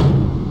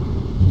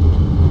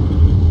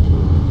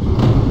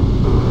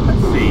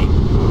 Let's see.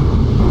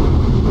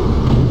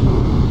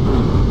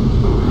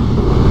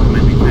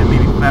 Maybe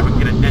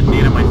fabricate a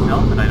detonator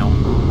myself, and I don't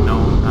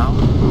know how.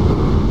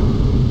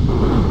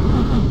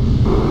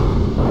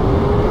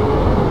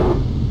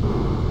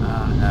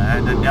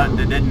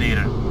 The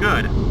detonator.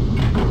 Good.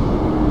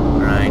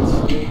 Alright.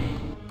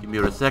 Give me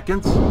a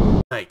second.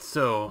 Right,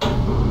 so...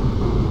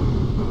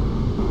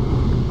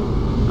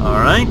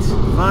 Alright,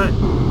 fine.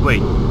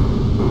 Wait.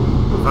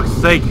 For fuck's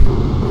sake.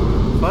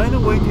 Find a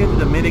way to enter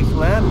the medic's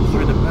lab,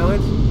 ensure the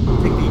pilots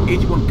take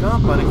the H1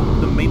 compound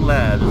into the main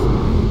labs.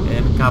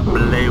 And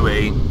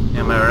Kablewe.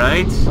 Am I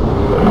right?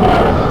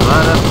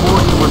 But of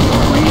course it was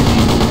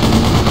crazy.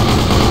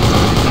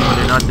 But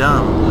they're not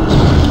dumb.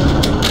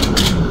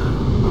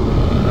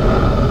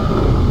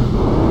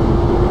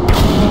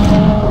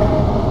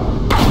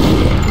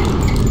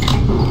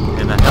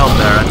 In the hell,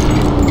 Barrett.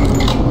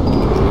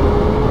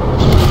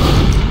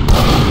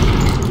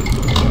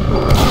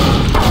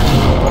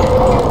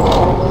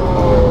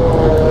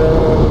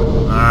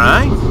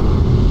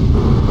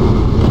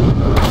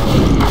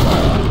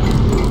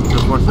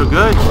 So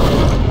good.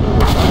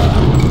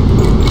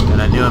 And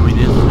I knew, I mean,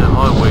 this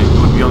hallway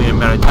would be only a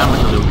matter of time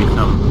until there would be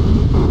some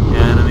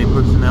enemy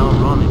personnel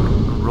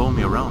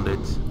roaming around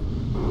it.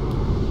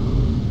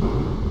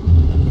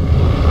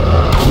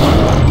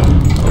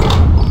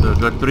 So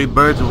I've got 3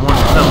 birds with 1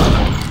 stone.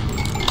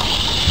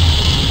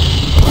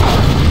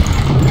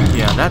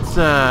 Yeah,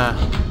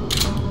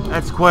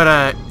 that's quite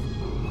a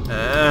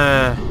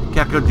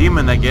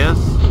cacodemon, I guess.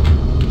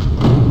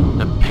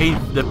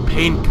 The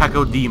pain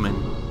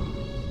cacodemon.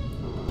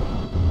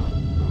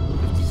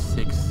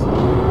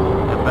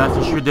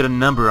 Bastard sure did a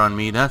number on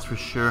me, that's for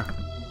sure.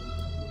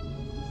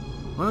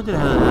 Where did I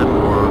have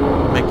more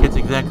medkits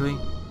exactly?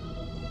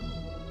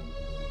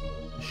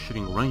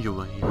 Shooting range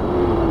over here.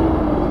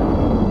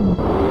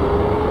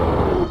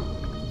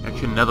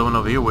 Actually, another one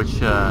over here,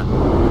 which, nope,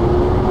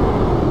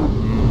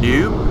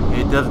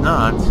 it does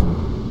not.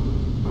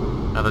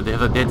 Now that they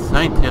have a dead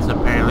scientist,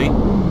 apparently.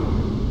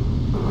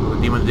 The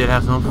demons did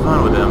have some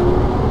fun with them.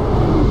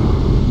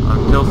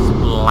 Until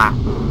splat.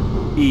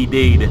 He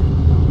did.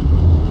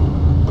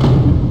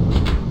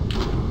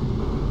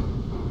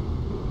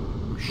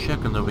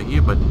 Checking over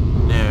here, but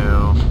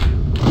no.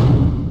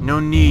 No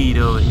need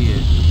over here.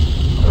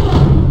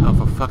 Oh,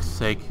 for fuck's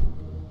sake.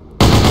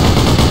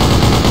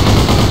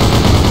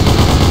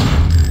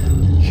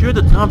 Sure,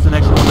 the Thompson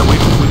actually went away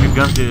with your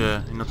gun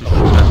to, to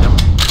shoot at them.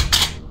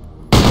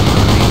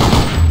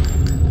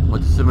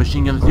 What does the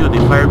machine guns do? They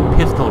fire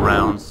pistol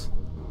rounds.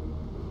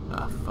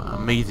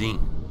 Amazing.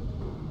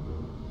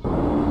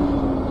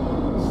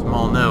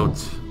 Small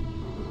note.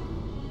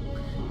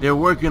 They're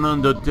working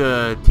on the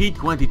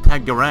T-20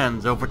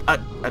 Tagarans over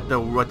at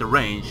the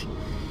range.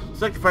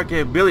 Such fire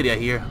capability I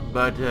hear,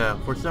 but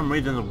for some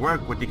reason it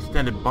work with the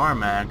extended bar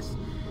mags.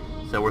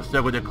 So we're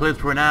stuck with the clips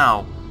for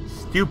now.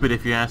 Stupid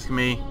if you ask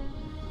me.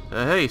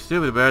 Hey,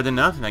 stupid, better than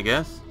nothing, I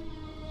guess.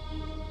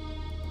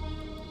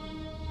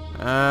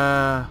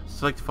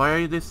 Select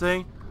fire, they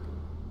say?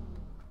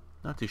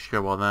 Not too sure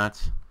about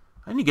that.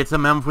 I need to get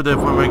some ammo for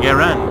my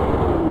Garan.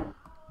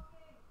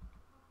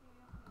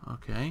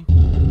 Okay.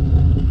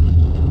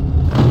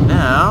 And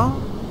now...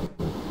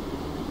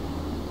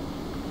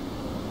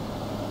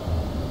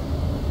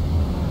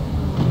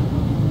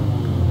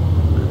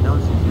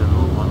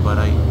 But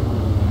I...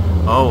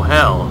 Oh,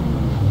 hell.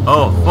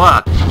 Oh,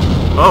 fuck.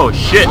 Oh,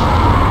 shit.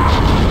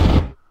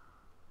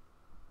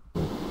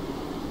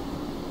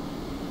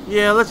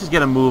 Yeah, let's just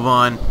get a move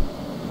on.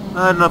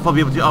 I don't know if I'll be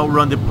able to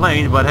outrun the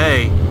plane, but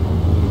hey.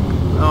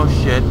 Oh,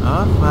 shit.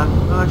 Oh, fuck.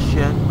 Oh,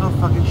 shit. Oh,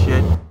 fucking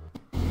shit.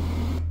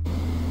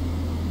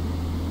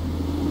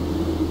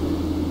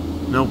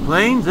 No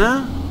planes,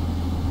 huh?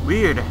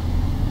 Weird.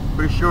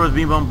 Pretty sure it was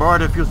being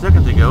bombarded a few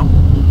seconds ago.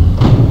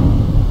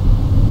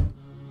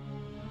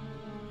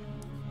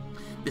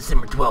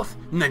 December 12th,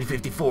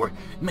 1954,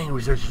 main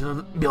research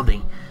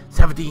building,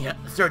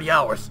 17:30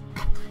 hours.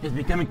 It's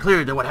becoming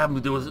clear that what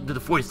happened to the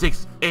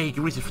 46A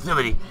research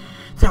facility.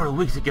 Several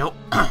weeks ago,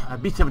 a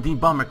B-17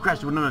 bomber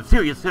crashed with under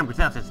serious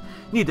circumstances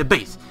near the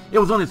base. It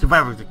was only a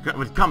survivor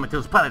with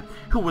comatose pilot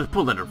who was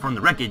pulled under from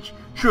the wreckage.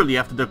 Shortly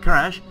after the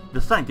crash,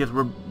 the scientists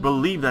were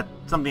believed that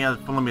something had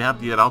fundamentally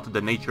happened that altered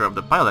the nature of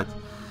the pilot,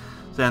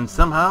 and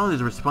somehow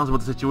is responsible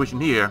for the situation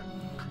here.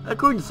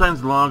 According to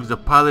science logs, the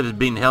pilot is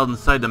being held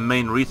inside the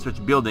main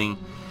research building.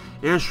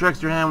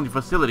 Airstrikes are handling the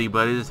facility,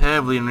 but it is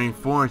heavily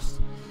reinforced.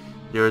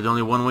 There is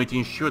only one way to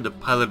ensure the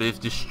pilot is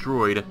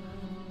destroyed.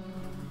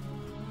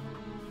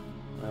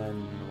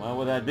 And what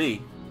would that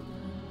be?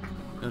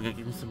 I'm gonna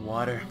give me some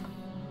water.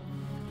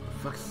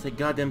 For fuck's sake,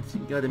 goddamn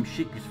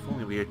shit is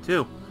falling over here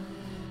too.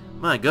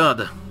 My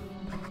god.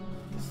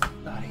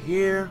 Not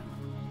here.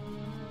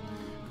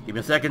 Give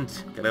me a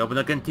second. Gotta open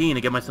the canteen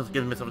and give myself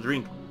a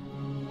drink.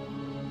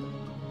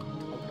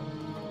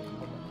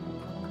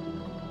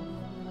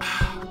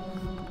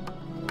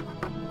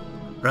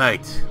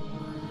 Right.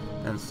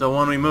 And so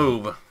on we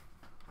move.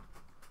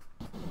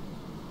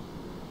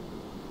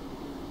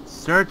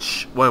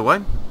 Search...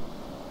 what?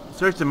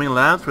 Search the main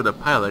labs for the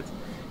pilot.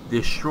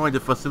 Destroy the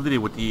facility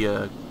with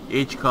the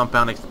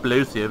H-compound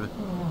explosive.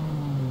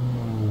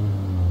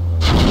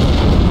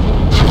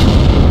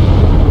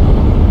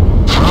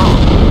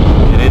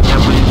 Oh. It is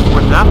heavily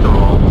reinforced after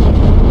all.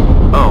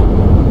 Oh.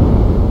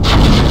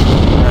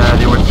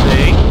 They were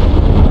saying...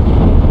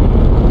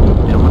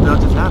 what the hell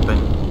just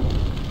happened?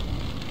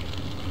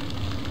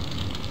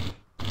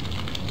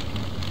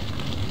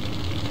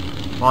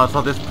 Well, I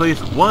thought this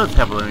place was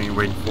heavily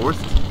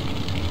reinforced.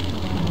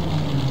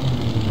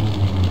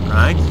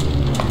 Right?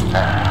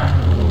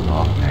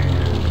 Object,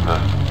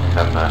 1st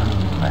December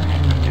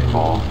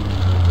 1954,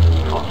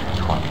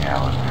 14:20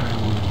 hours.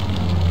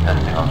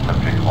 Testing on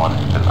subject 1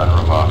 has been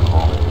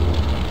unremarkable.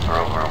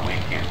 For over a week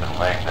he has been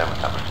laying there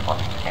without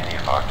responding to any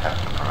of our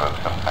attempts to provoke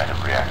some kind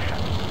of reaction.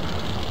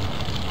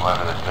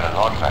 However, there's been a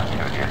lot of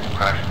activity at the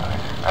crash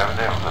site. I was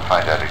able to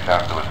find out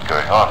exactly what's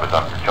going on, but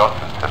Dr.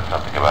 Johnson said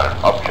something about an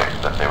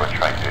object that they were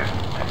trying to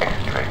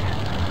excavate.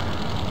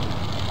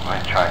 I'm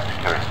going to try and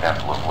secure a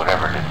sample of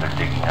whatever it is they're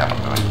digging out of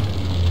it.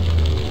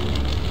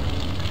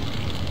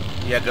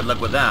 Yeah, good luck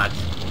with that.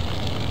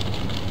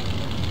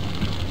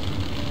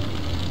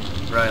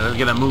 Right, let's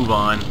get a move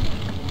on.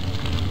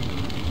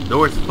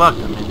 Door's fucked.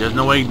 I mean, there's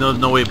no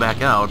way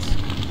back out.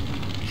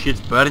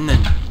 Shit's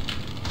burning.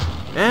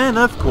 And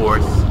of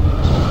course.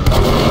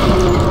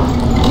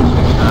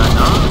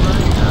 Not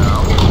right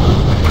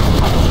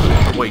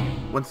now. Wait,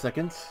 1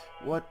 second.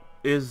 What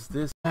is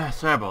this?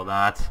 Sorry about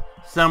that.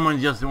 Someone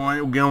just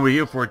went over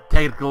here for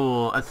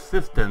technical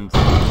assistance.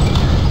 There's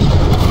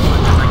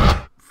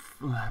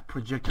like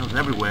projectiles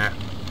everywhere.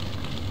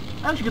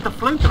 I should get the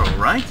flamethrower,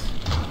 right?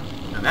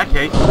 In that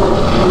case.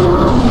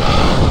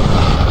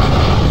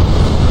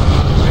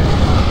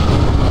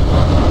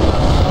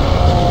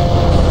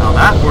 Now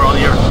that's where all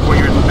your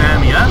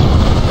spam, yeah?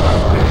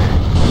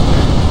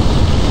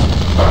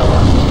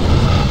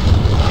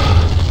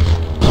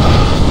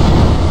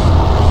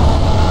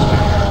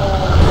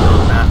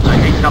 I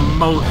hate the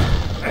most.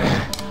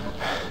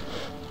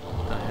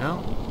 What the hell?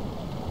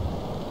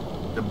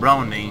 The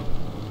brownie.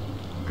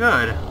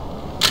 Good.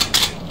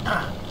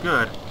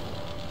 Good.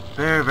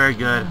 Very, very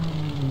good.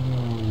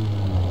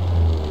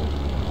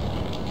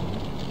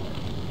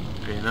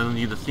 Okay, it doesn't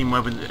need the same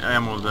weapon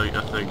ammo as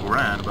the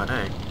Grand, but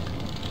hey.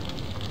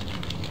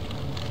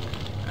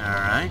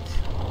 Alright.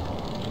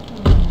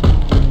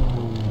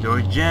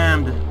 Door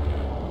jammed.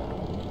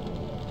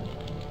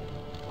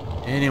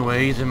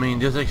 Anyways, I mean,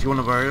 this is actually one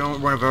of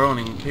our own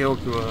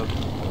impaled to a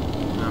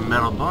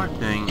metal bar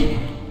thing.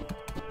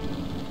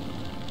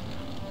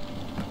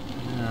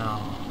 Now,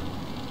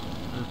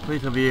 this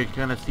place over here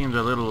kind of seems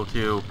a little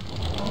too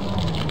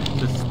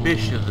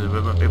suspicious,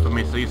 if I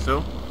may say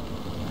so.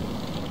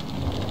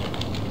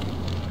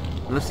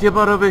 Let's see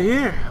about over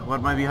here.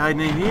 What might be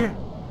hiding in here?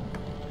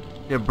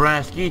 The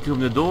brass key to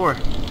open the door.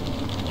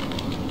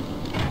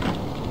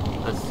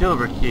 A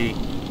silver key.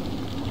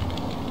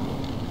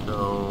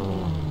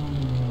 So...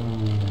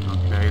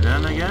 okay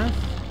then, I guess.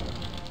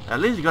 At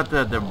least you got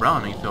the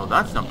brownie, so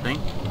that's something.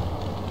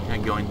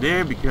 Can't go in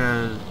there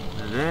because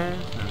of this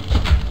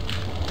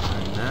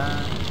and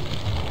that.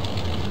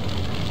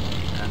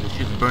 And the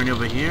shit's burning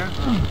over here.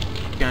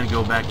 Can't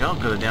go back out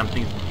because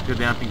the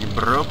damn thing's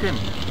broken.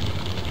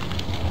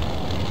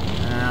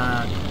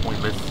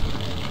 Pointless.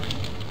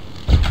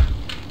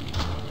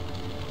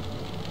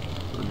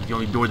 So it's the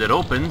only door that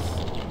opens.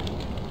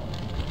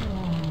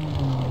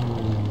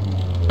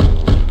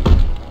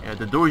 Yeah,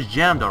 the door is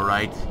jammed,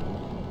 alright.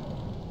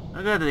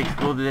 I got the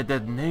exploded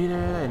detonator,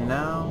 and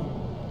now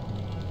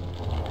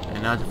I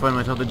have to find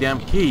myself the damn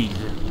keys.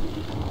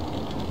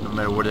 No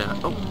matter where the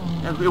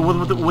it was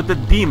with the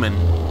demon.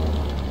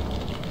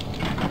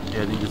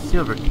 Yeah, I need the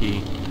silver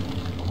key.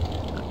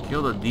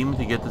 Kill the demon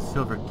to get the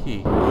silver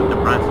key. Oh, the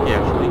brass key,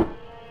 actually.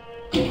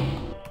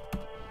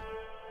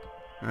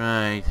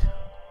 Right.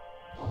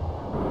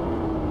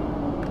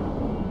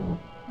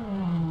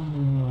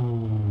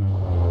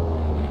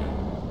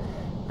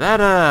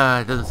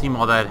 That, doesn't seem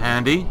all that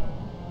handy.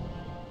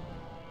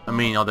 I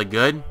mean, all that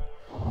good.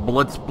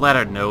 Blood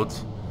splattered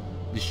notes.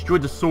 Destroy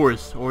the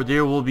source, or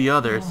there will be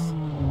others. The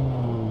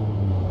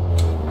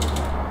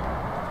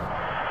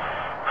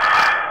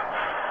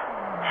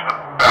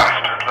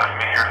bastard left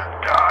me here to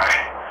die.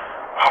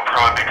 I'll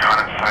probably be gone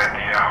inside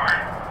the hour.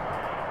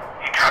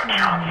 He got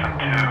Johnson,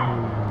 too.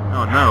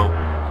 Oh no.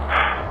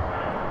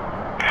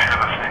 If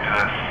you're listening to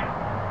this,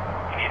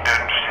 you need to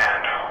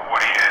understand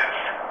what he is.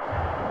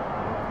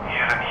 He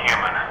isn't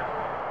human.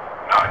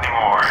 Not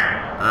anymore.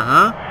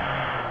 Uh-huh.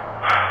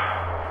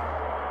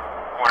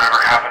 Whatever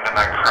happened in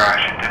that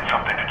crash, it did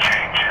something to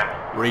change him.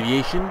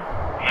 Radiation?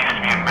 He used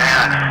to be a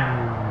man.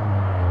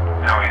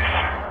 Now he's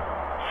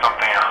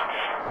something else.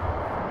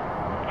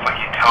 It's like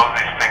he tells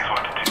these things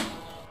what to do.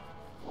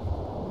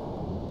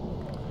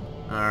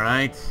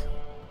 Alright.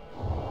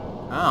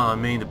 Oh, I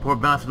mean, the poor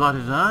bastard lost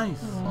his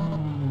eyes.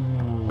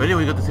 But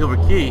anyway, we got the silver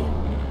key.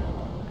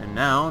 And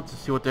now, to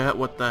see what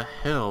the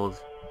hell.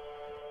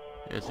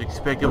 It's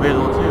expect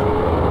available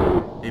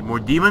too. Need more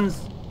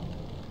demons?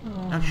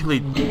 Actually,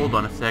 hold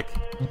on a sec.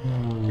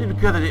 It's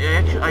because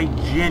I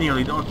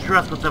genuinely don't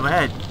trust what's up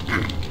ahead.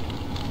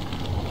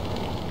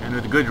 And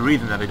there's a good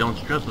reason that I don't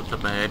trust what's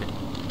up ahead.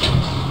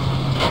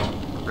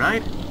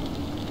 Right?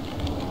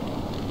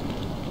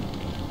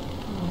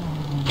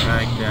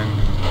 Right then.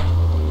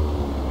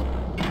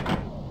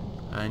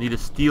 I need a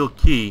steel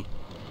key.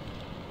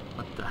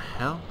 What the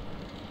hell?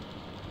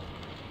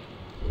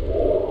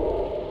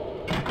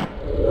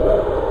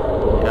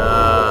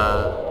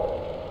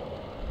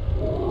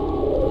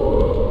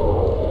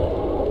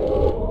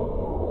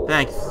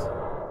 Thanks.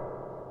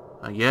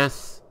 I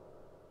guess.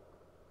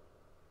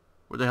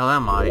 Where the hell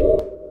am I?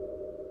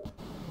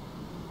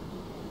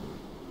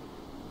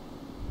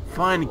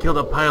 Find and kill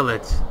the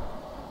pilot.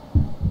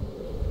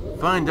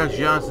 Find Dr.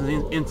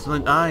 Johnson's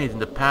insolent eyes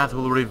and the path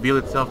will reveal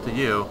itself to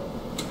you.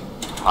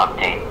 Log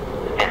date,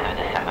 5th of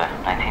December,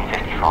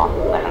 1954,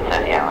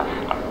 11:30 hours.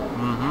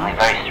 Something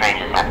very strange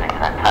is happening to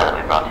that pilot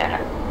we brought in.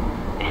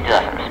 He still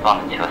hasn't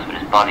responded to us, but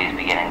his body is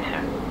beginning to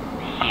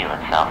heal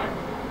itself.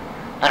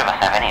 None of us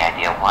have any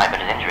idea why, but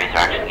his injuries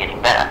are actually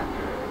getting better.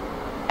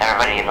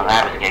 Everybody in the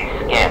lab is getting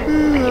scared.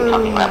 They keep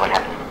talking about what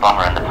happened to the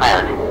bomber and the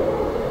pilot.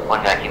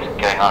 One guy keeps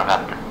going on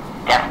about the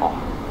devil.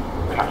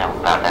 I don't know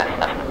about that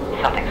stuff,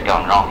 but something's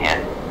going wrong here.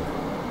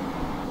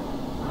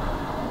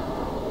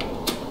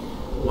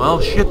 Well,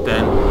 shit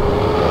then.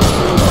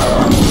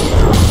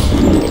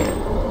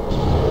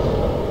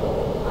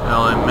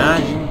 Well,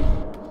 imagine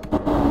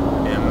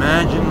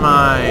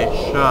my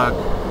shock.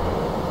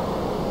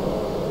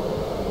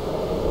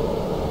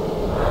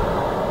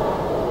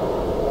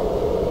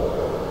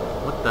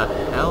 What the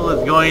hell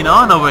is going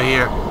on over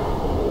here?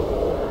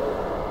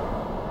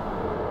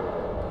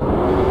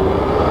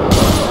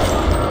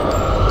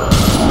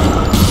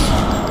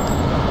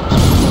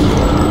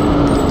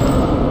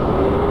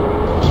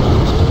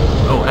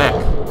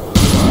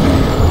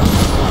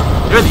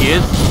 There he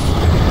is,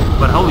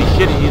 but holy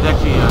shit, he's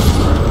actually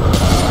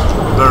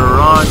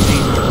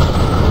barraging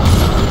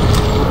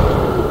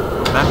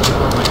back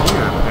over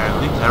here,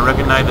 apparently. I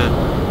recognize the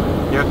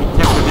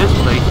architecture of this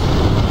place.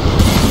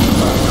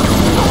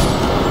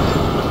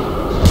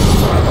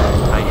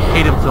 I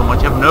hate him so much,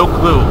 I have no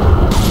clue.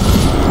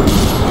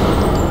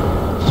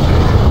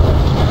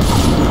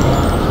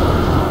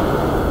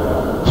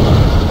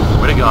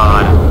 Swear to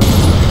God.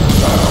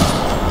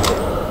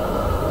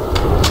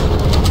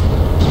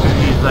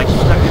 Like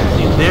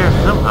he's there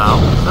somehow,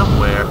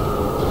 somewhere.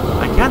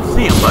 I can't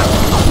see him, but he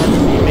can't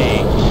see me.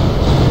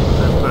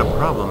 That's quite a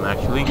problem,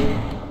 actually.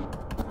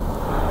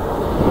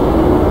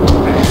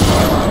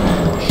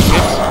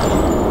 Shit.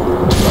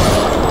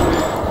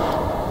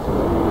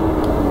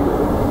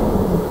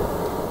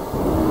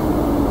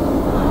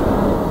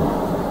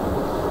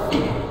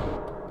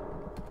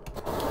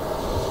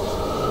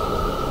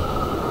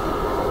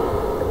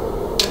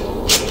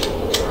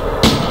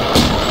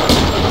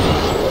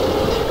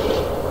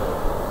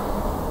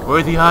 Where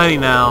is he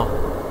hiding now?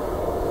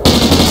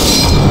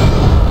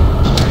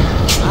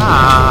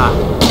 Ah!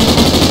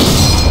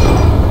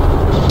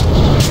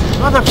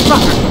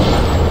 Motherfucker!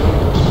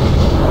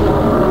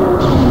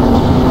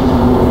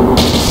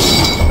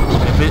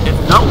 If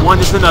it's not one,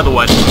 it's another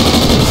one.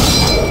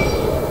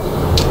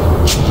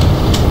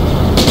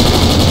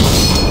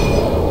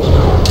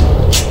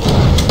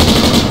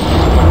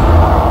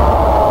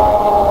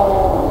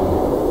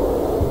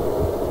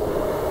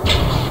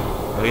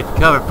 I get to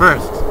cover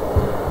first.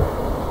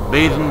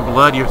 Bathed in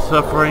blood, your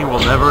suffering will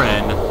never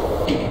end.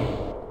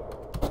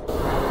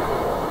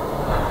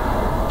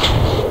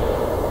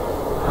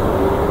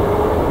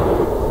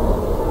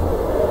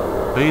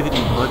 Bathed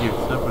in blood, your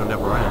suffering will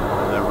never end.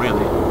 Is that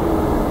really?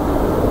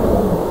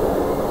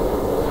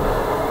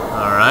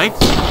 Alright.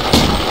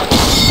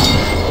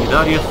 He's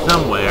out here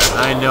somewhere.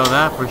 I know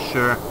that for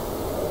sure.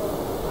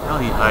 How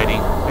is he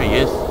hiding? There he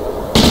is.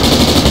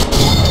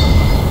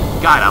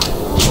 Got him.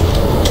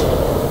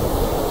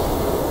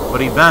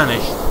 But he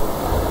vanished.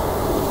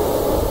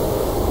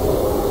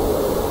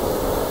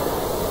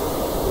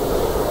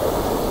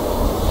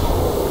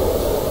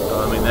 So,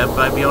 I mean, that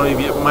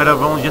might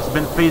have only just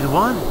been phase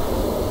 1.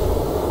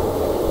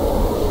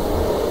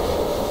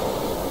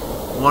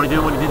 What do you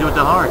do when you do with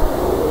the heart?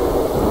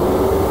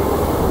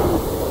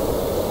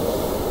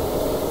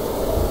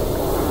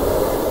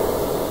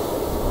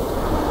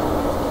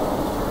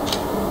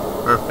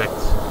 Perfect.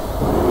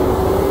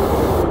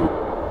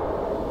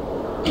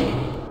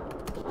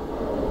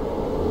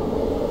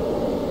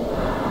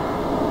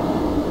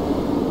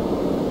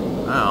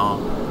 Well,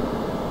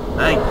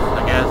 thanks,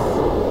 I guess.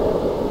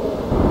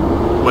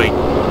 Wait.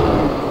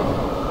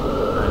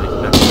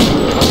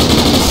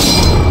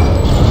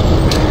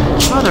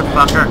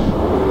 Motherfucker!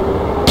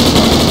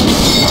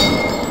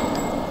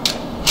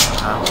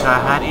 I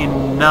had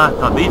enough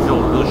of these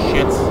little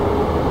shits.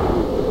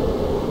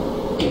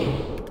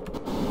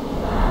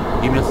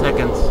 Give me a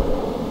second.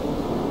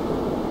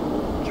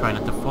 Try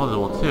not to fall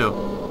level 2.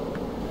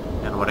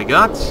 And what I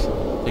got?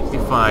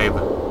 65.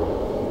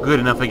 Good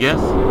enough, I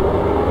guess.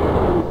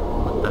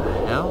 What the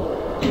hell?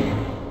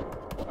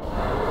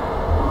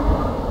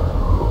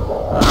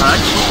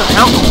 Alright, what the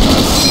hell?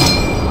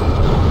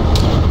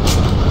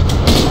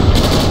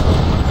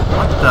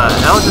 What the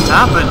hell just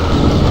happened?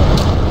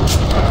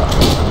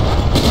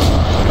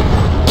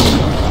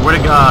 Swear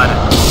to God.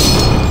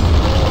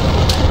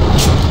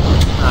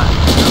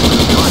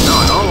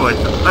 No,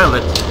 it's a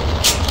pilot.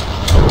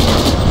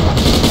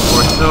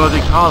 Or so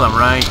they call him,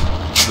 right?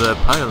 The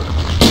pilot.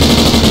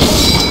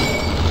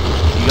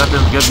 You got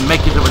them good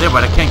makers over there,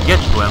 but I can't get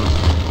to him.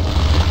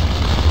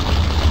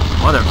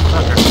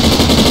 Motherfucker.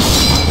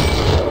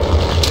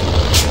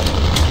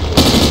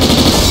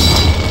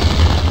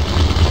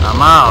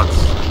 I'm out.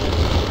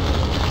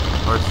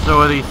 Or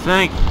so they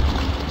think.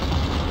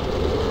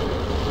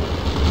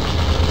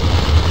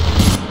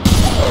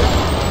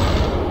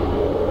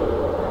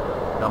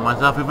 Got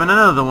myself even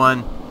another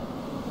one.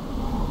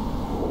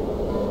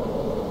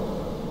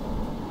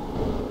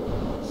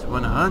 It's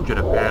 100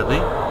 apparently.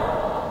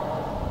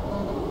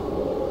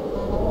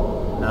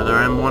 Another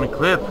M1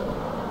 clip.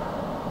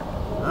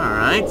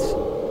 Alright.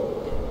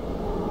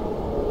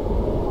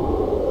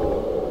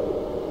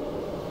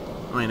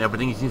 I mean,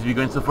 everything seems to be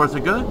going so far so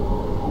good.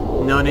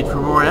 No need for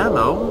more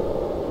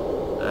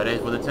ammo. That is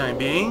for the time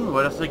being.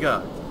 What else I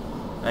got?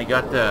 I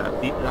got the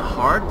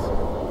heart.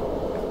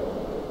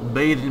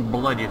 Bathed in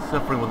blood, your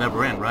suffering will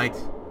never end, right?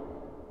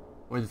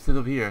 Or is it still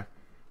over here?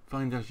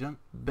 Find that jump.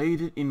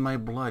 Bathed in my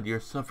blood,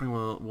 your suffering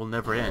will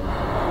never end.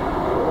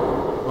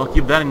 Well,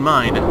 keep that in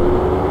mind.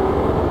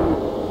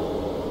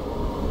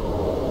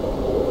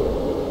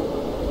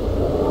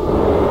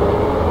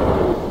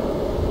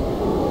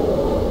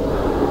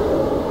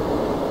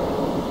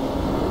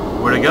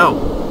 Where'd it go?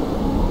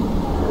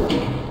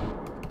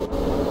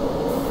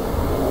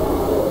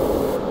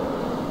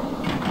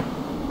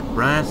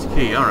 Brass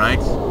key,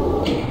 alright.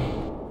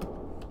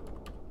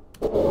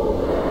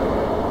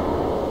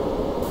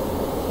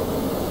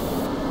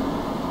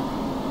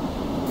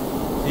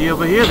 See you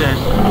over here then.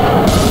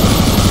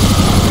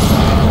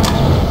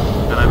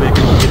 Gonna be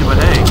confused, but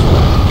hey.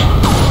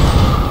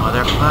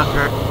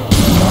 Motherfucker.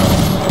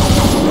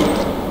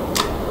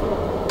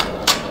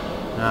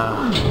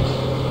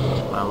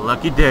 Ah, my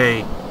lucky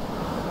day.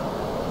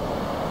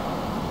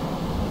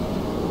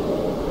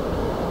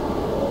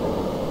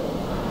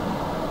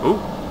 Ooh.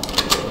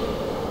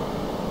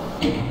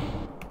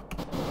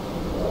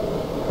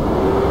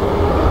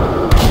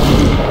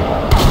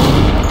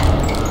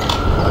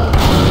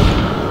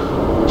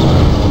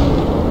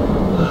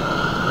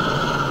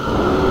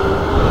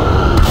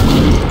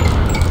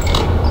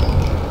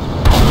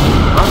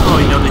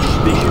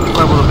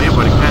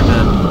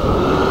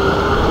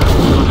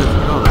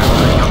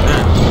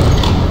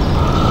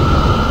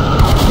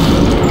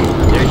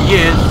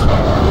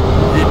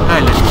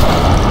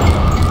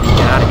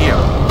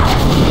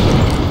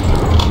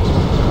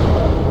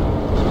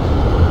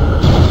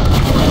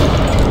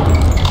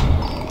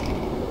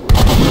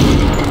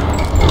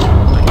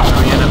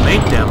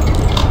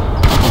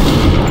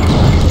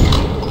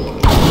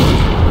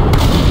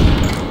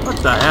 What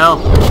the hell?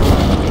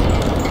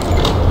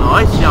 Oh,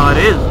 I see how it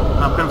is.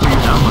 I'm coming for you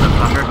now,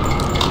 motherfucker.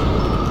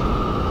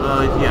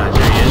 Well, yeah,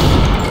 there he is.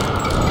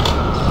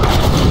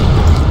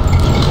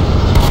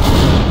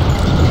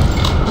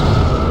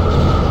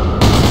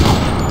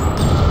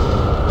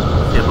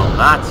 See about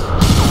that.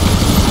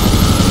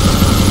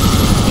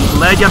 He's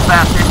led, you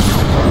bastard.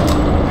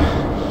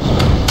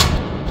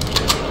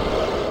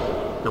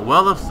 The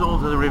Well of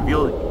Souls has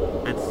revealed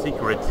its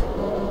secret.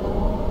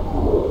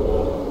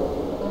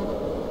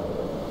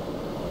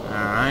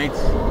 Alright.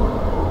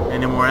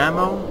 Any more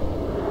ammo?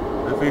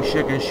 A few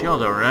shaken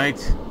shield, alright.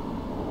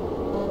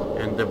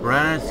 And the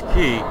brass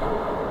key.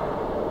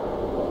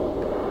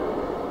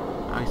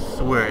 I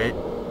swear it.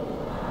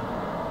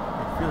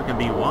 I feel like I'm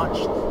being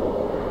watched.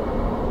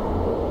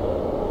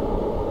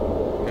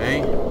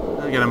 Okay.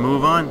 I gotta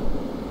move on.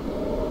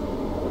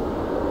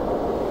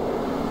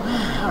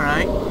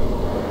 Alright.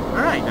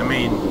 Alright, I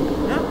mean,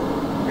 yeah,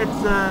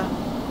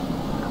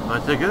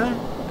 it's a good.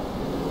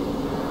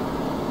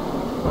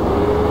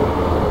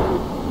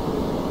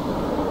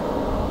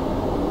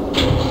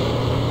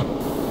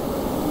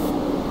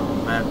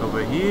 Back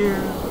over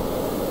here.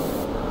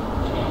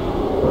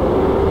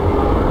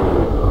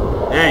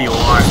 There you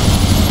are.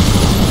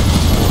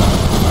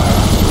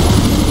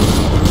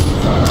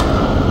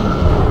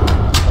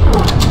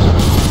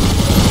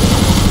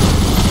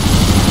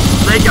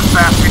 Make it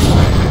faster.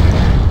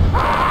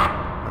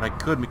 But I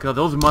couldn't because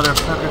those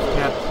motherfuckers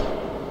kept.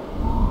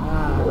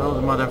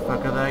 Those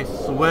motherfuckers, I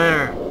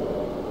swear.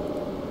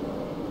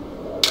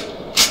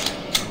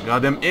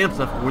 Goddamn imps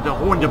with the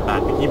horn in the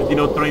back. It keeps, you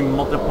know, throwing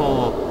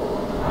multiple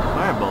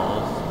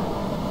fireballs.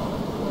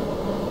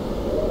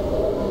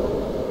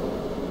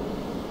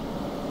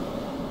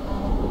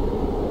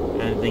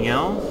 Anything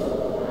else?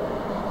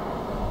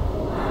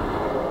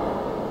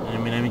 I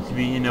mean, I need to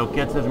be, you know,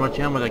 get as much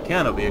ammo as I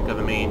can over here, because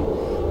I mean,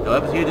 the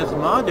weapons here this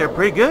mod, they're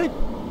pretty good.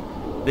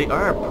 They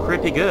are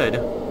pretty good.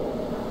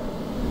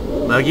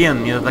 But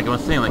again, you know, like I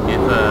was saying, like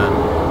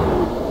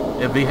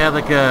if they had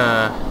like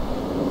a,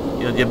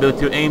 you know, the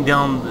ability to aim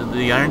down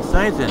the iron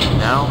sights, and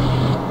now,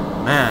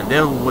 man,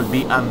 that would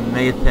be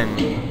amazing.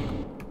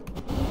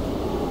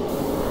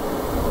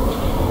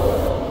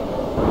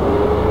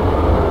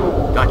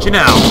 Got you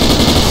now.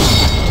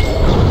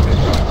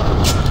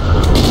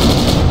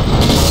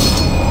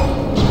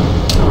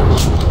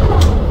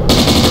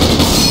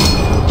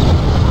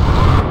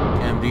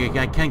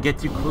 I can't get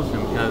too close to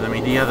him because, I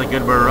mean, he has a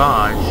good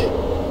barrage.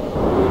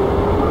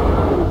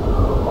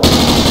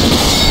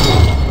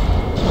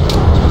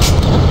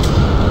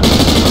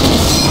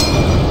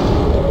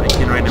 I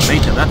can run the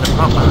mate, that's a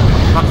problem. For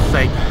fuck's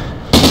sake.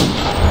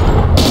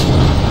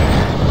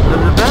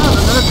 Another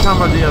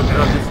problem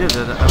of this is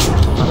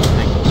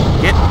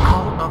get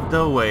out of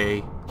the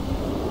way.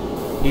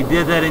 He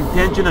did that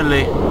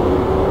intentionally.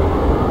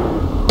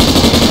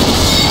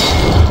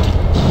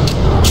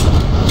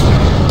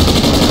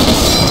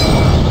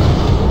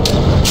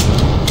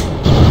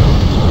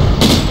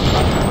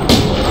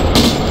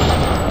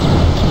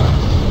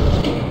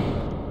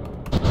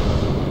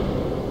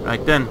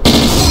 Right then.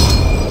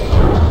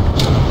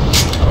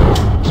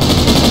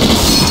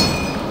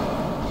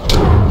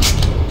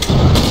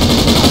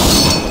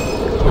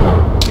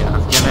 Yeah, I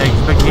was kinda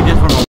expecting this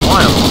from a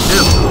while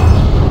too.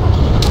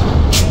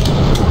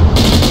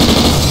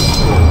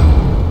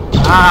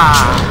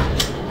 Ah!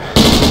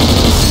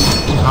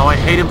 Oh, I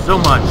hate him so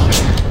much.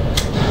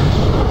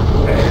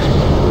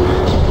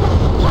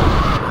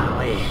 Oh,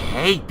 I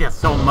hate this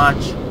so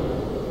much.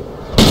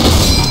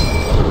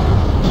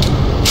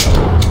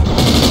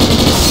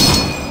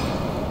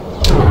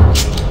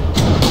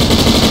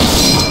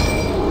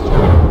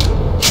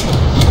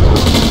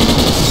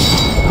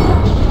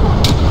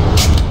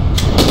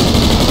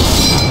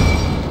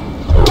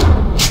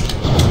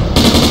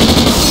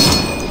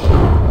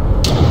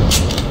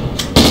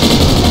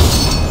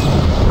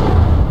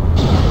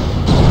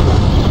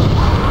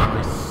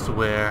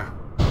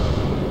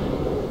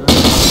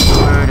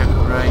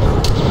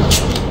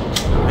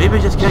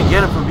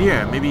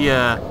 Maybe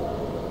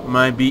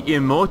might be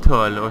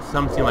immortal or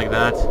something like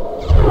that.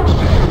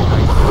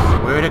 I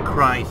swear to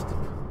Christ.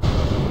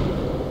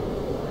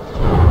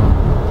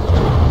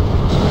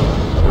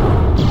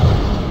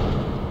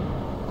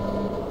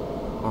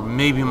 Or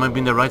maybe he might be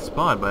in the right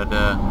spot, but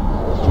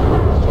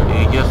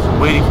he's just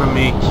waiting for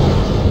me.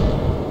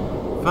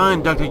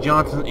 Fine, Dr.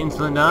 Johnson,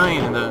 insulin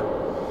 9 and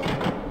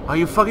are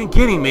you fucking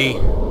kidding me?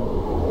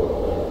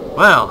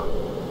 Well,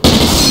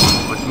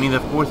 which means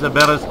of course the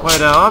battle is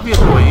quite obvious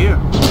over here.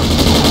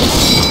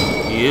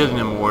 He is an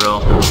immortal.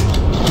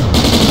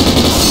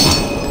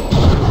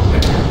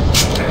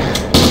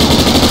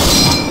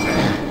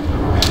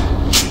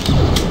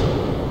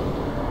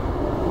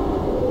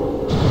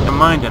 Never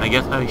mind then, I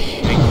guess I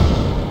shake.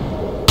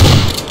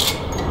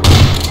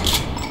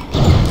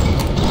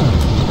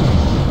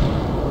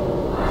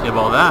 See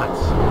about that.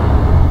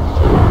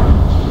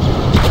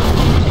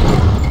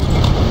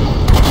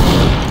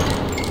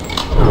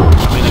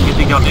 I mean, I can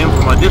take out him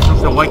from a distance,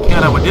 so why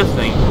can't I with this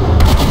thing?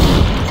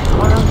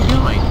 What am I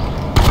doing?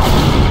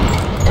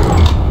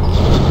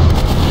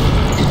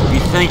 Be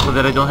thankful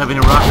that I don't have any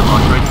rocket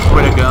launcher, I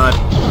swear to God.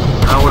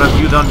 I would have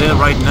you done that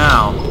right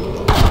now.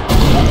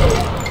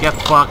 Get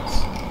fucked.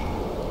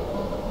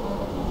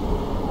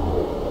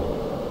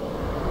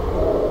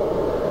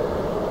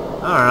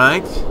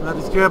 Alright, not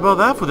to care about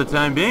that for the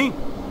time being.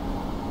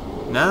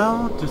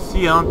 Now to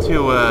see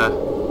onto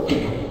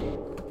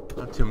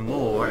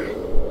more.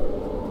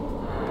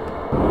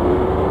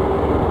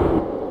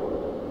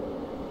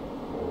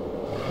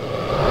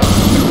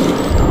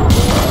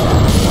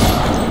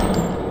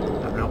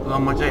 How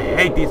much I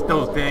hate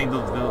those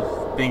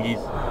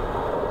thingies.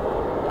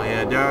 Oh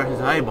yeah, there are his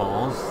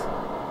eyeballs.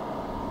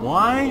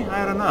 Why?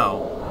 I don't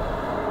know.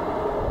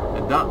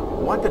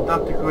 What the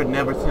doctor could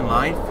never see in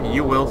life,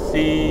 you will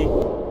see.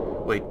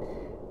 Wait,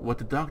 what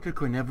the doctor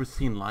could never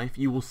see in life,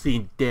 you will see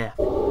in death.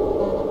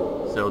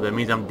 So that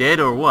means I'm dead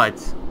or what?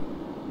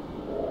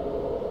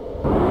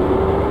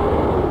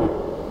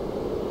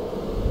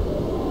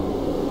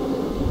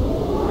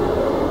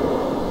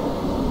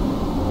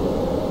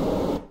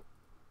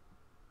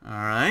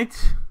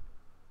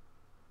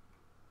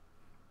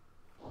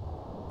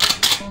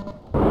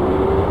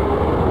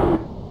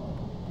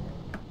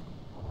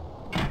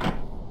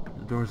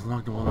 door's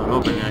locked, the wall not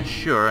open. Yeah,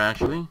 sure,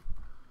 actually.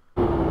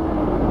 I'm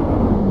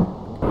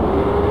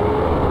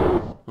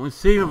gonna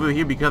save over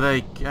here because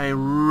I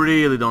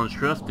really don't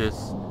trust this.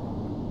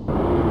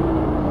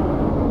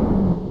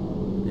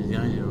 These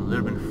guys are a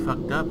little bit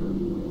fucked up.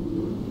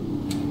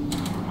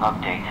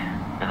 Update.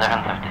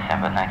 11th of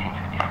December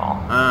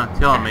 1954.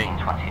 Tell me.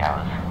 20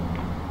 hours.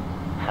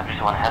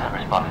 Subject 1 hasn't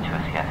responded to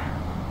us yet.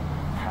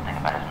 Something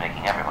about us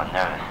making everyone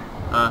nervous.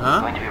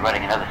 Uh-huh. Going to be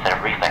running another set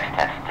of reflex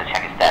tests to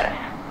check his status.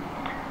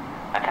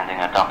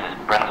 Attending our doctors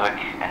Brunswick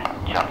and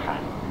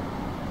Johnson.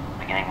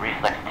 Beginning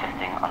reflex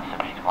testing on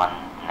subject 1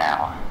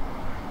 now.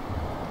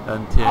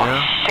 Until... Holy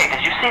shit,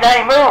 did you see that?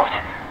 He moved!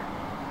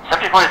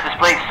 Subject 1 has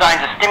displayed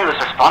signs of stimulus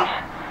response.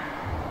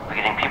 We're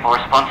getting people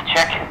response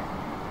check.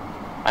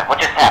 Wait, what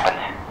just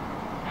happened?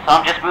 Saw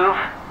him just move?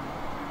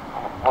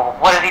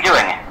 What is he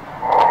doing?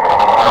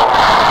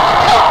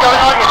 What's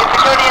going on here? Get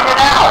security in here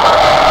now!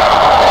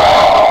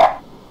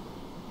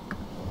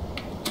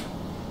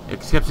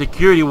 Except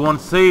security won't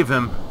save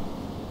him.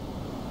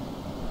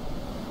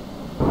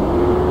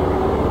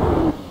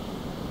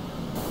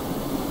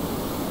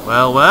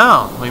 Well,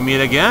 well, we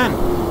meet again.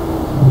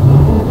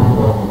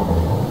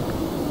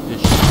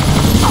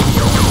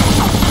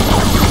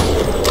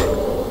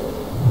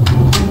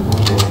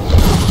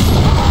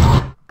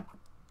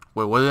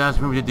 Wait, what did it ask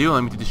me to do?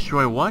 Let me to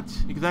destroy what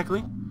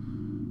exactly?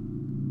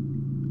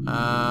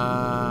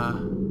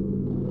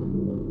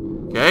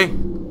 Okay.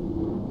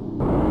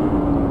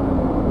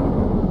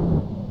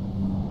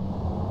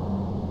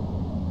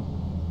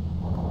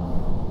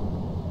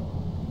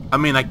 I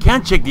mean, I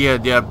can't check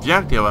the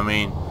objective. I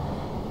mean,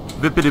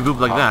 bippity boop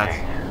like that.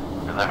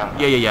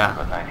 Yeah.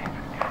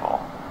 1954.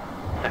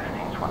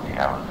 16:20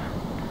 hours.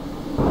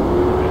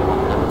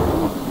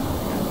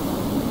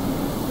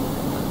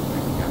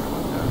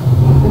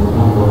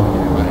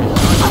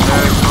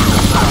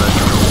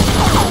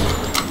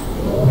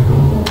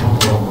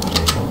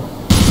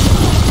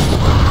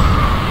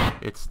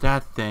 It's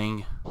that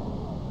thing.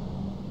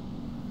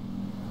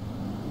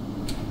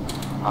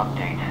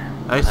 Update.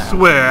 I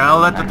swear, I'll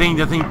let the thing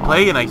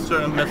play, and I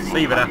certainly must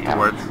save it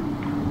afterwards.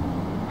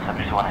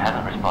 Subject 1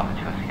 hasn't responded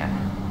to us yet.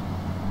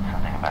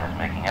 Something about us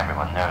making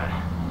everyone nervous.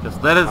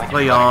 Just let it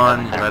play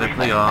on. Let it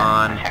play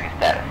on. Check his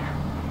status.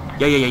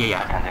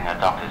 Yeah. Attending our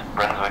doctors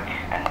Brunswick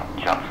and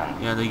Johnson.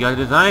 Yeah, they got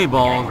his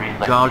eyeballs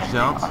gouged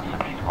out. On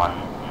subject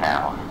 1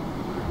 now.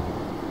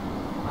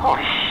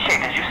 Holy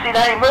shit! Did you see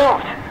that? He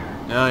moved.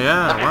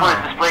 Yeah. Subject 1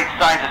 has displayed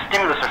signs of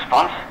stimulus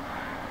response.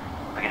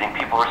 We're getting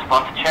people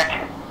response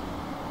check.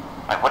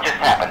 Wait, what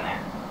just happened?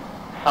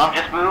 Saw him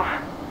just move?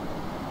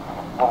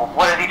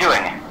 What is he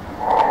doing?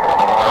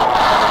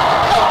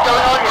 What's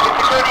going on here? Get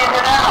security in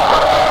here now!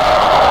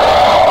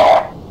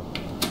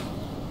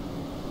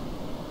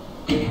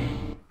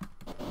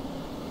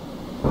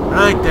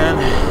 Right then.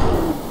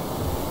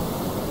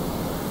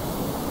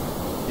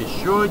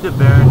 Destroy the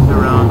barracks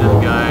around this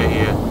guy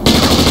here.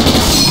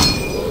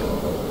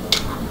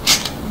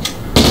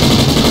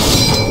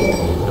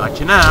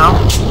 Gotcha now.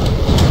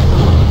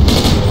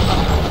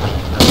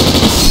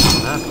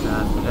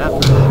 That's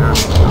for sure.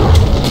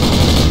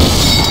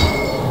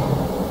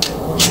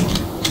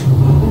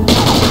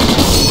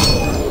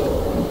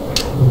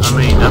 I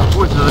mean, of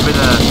course, a little bit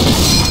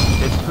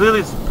it's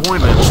clearly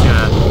disappointment. Check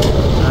on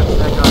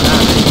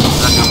that. It's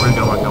not going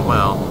to work out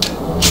well.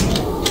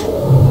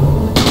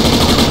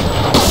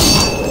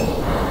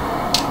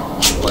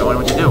 What do I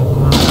want you to do? I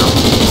don't know.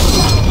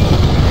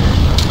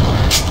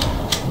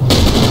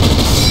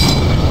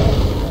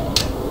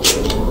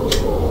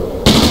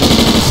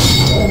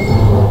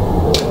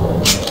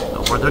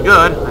 They're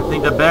good. I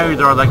think the berries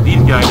are like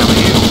these guys over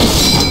here.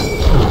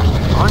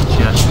 Aren't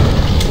ya?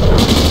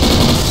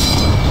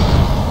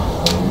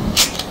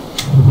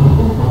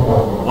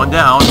 One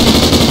down.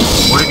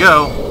 More to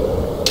go.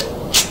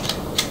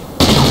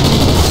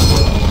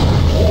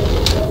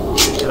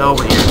 Get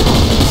over here.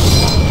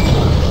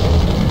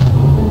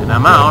 And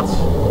I'm out.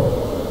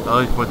 At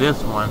least for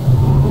this one.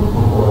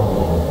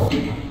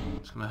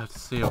 Just gonna have to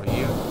stay over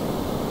here.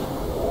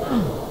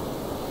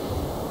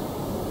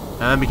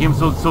 And it became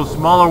so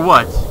small or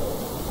what?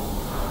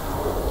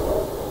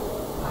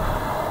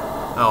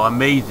 Oh,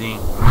 amazing.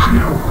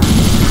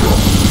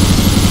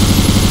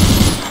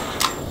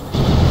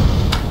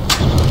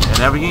 And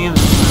everything is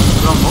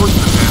slow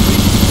motion apparently.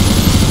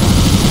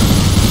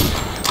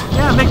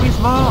 Yeah, make me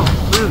small.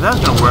 Ooh, that's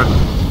gonna work.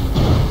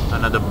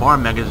 Another bar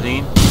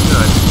magazine.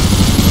 Good.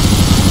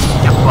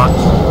 Get fucked.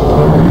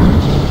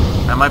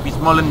 I might be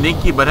small and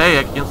dinky, but hey,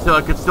 I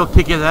could still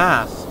kick his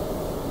ass.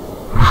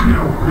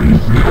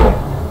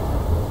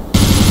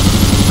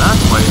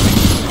 That's why it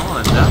makes it small,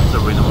 and that's the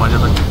reason why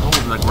there's like these holes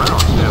in the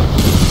ground too.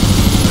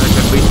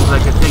 I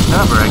could take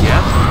cover, I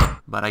guess.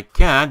 But I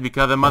can't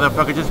because the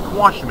motherfucker just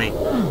squashed me.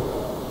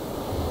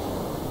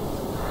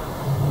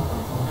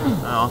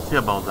 I'll see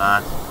about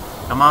that.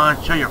 Come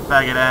on, show your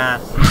faggot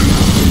ass.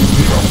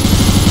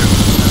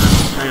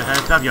 Show your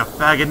heads up, you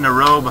faggot in a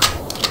robe.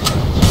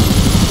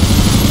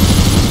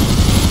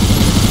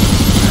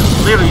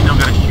 Clearly you're not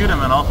gonna shoot him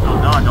and also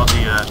dodge all the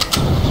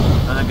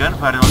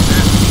gunfighting on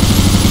there.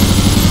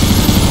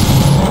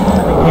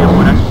 I think the other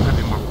one actually could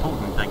be more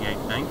potent, I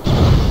think.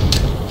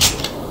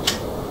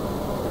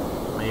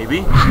 Maybe.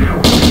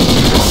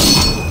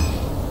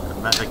 Could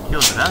not have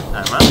killed it that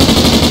time, huh?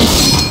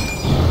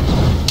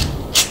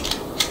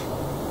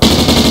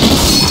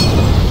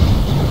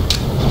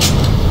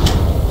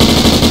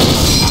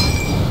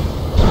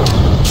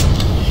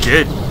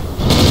 Shit.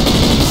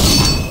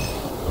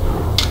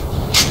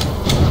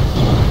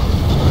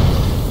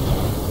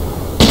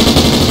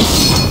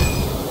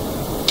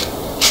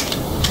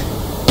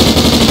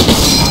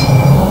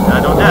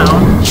 Shadow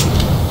down.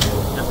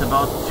 Just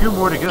about 2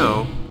 more to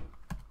go.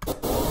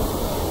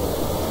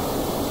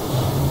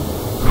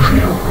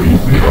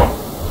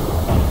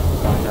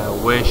 I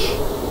wish.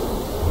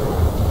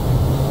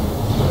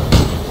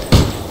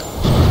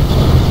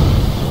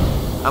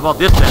 How about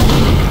this then?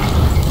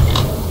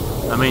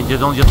 I mean,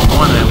 there's only just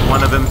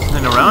one of them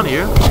sitting around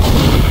here.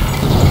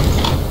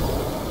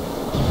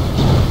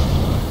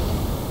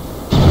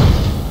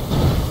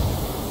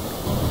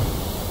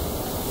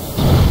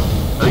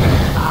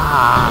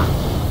 Ah!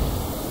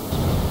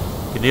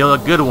 Can nail a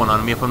good one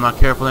on me if I'm not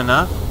careful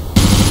enough.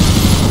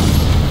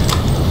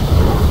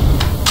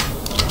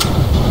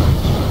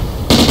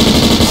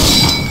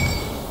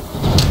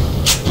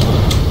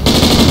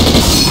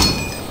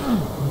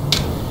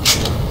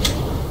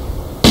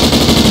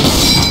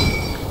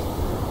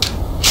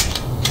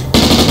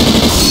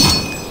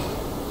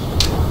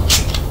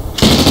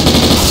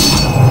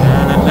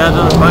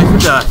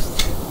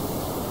 Dust.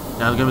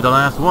 Now it's gonna be the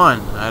last one.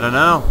 I don't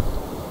know.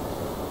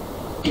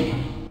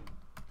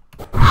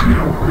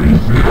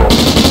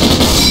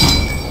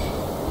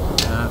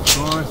 Of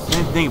course,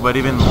 same thing, but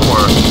even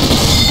more.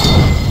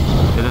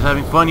 Is it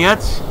having fun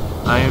yet?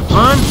 I have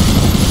fun?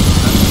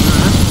 I'm sure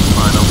I'm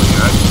fun over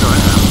here. I sure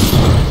am.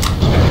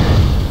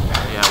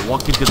 Yeah, I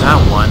walked into that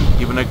one,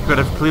 even though I could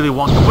have clearly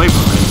walked away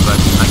from it, but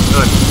I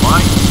couldn't. Why?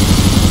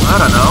 I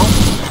don't know.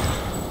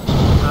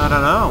 I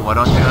don't know. Why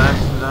don't you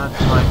answer that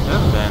to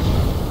myself then?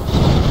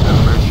 I'm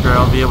pretty sure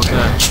I'll be able to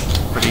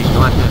pretty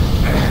glad to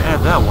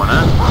add that one,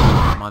 huh?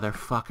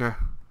 Motherfucker.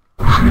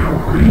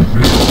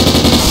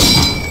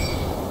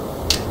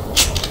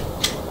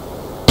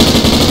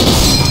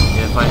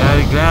 If I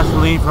had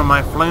gasoline from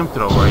my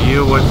flamethrower,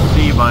 you would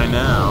see by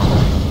now.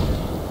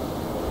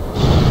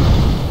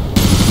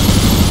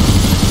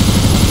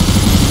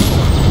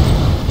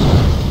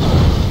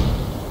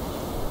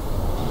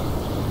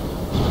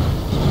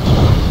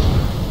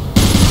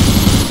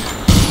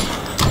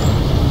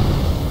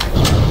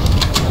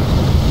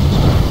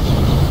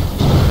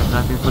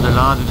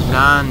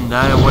 And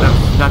I would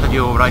have started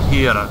you right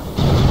here.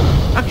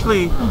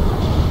 Actually,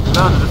 the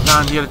Lord is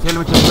down here to tell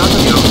me to start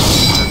you.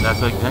 And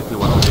that's exactly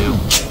what I'll do.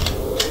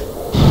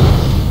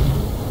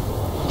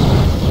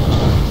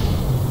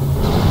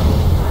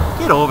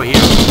 Get over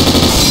here.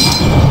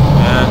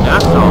 And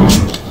that's all.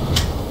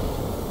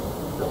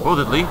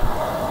 Supposedly,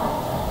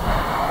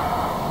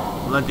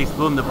 let's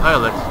explode the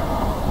pilot.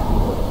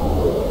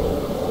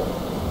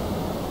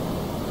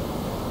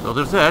 Those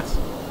are set.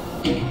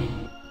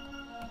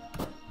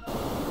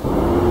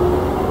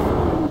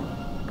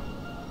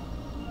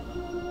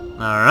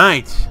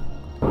 Alright.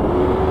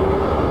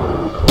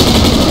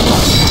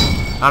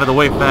 Out of the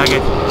way,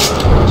 faggot.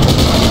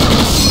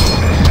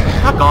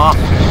 Fuck off.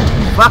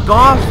 Fuck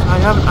off. I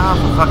haven't. Oh,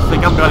 for fuck's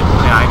sake, I'm gonna.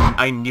 Yeah,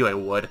 I knew I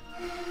would.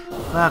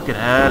 Fucking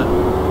hell.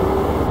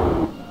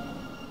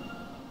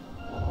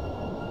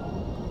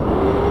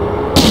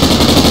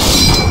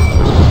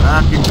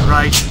 Fucking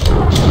Christ.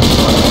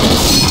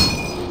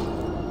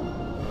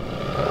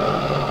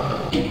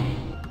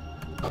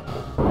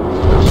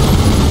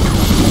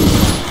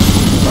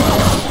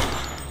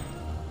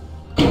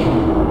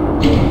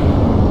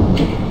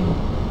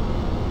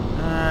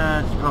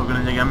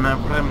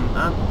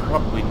 I'm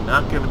probably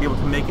not going to be able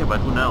to make it, but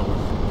who knows?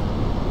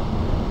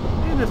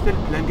 And there's still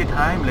plenty of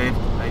time left,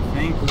 I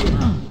think.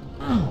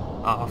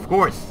 Of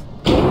course.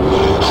 Yeah,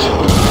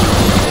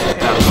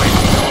 wait.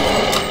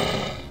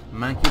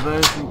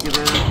 Monkey-verse,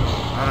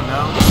 I don't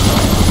know.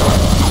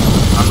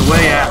 Out of the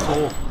way,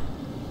 asshole.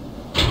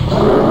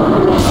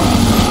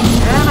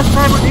 And a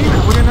cyber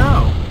demon, what do you know?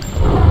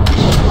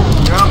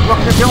 You're on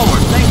block the door,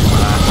 thanks for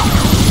that.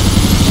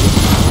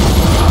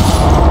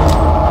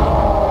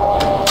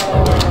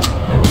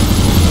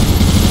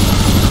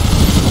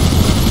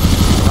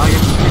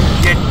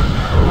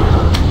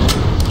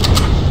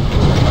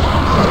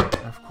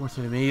 Of course,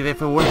 maybe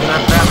if it wasn't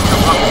that bad with the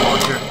rocket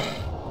launcher.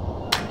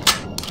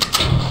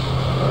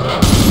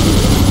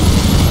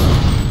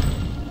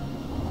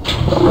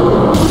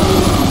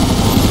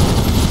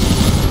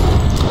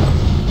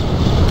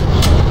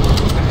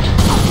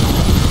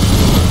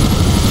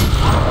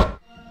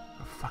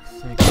 For fuck's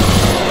sake.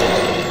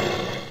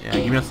 Yeah,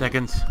 give me a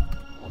second.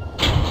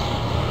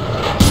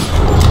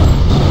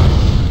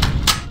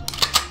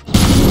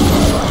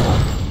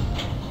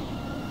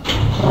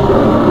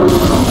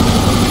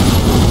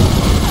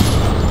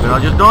 I'll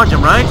just dodge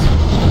him, right?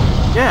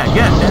 Yeah,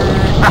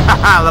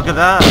 look at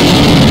that.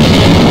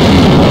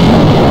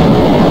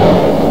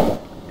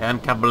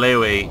 and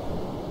Cablewe.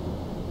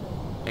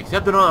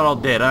 Except they're not all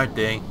dead, aren't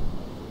they?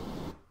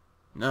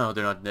 No,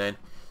 they're not dead.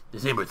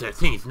 December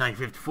 13th,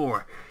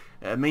 1954.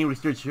 Main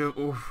research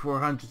over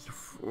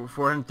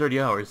 430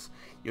 hours.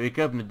 You wake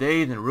up in the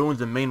days and ruins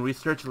the main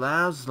research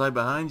labs slide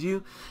behind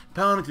you,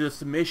 pound into the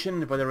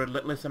submission by the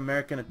relentless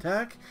American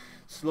attack.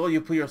 Slowly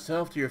you pull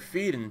yourself to your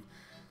feet and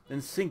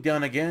then sink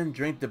down again,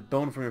 drink the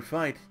bone from your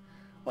fight.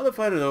 While the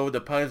fight is over,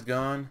 the pie is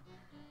gone.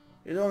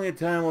 It's only a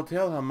time will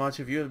tell how much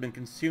of you has been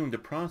consumed in the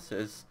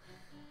process.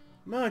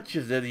 Much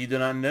is that you do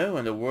not know,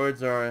 and the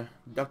words are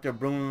Dr.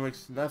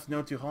 Broomwick's last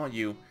note to haunt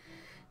you.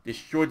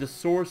 Destroy the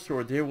source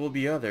or there will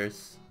be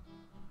others.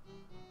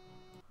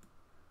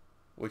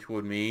 Which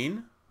would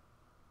mean...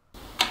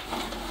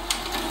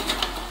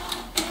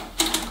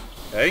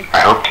 Hey? I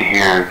hope to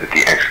hear that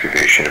the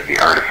excavation of the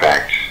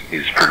artifact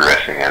is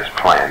progressing as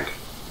planned.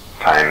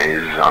 Time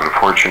is,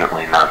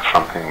 unfortunately, not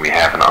something we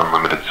have an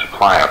unlimited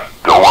supply of.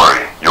 Don't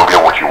worry, you'll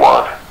get what you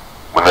want.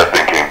 When that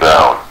thing came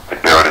down,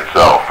 it buried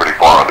itself pretty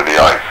far under the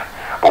ice,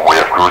 but we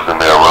have crews in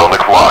there around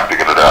the clock to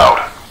get it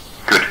out.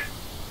 Good.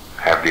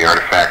 Have the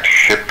artifact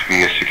shipped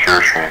via secure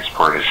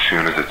transport as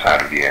soon as it's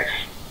out of the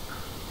ice.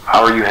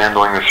 How are you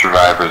handling the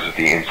survivors of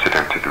the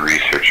incident at the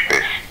research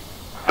base?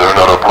 They're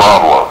not a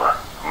problem.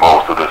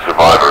 Most of the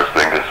survivors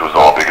think this was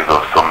all because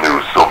of some new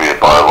Soviet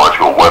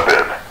biological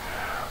weapon.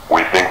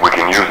 We think we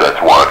can use that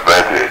to our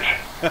advantage.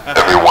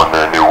 Everyone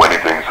that knew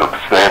anything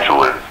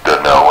substantial is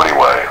dead now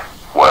anyway.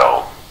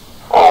 Well,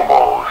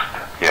 almost.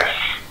 Yes.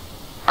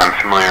 I'm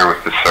familiar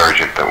with the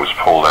sergeant that was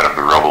pulled out of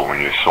the rubble when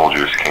your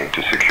soldiers came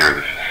to secure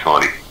the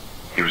facility.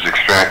 He was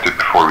extracted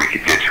before we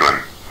could get to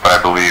him, but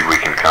I believe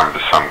we can come to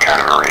some kind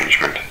of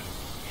arrangement.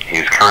 He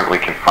is currently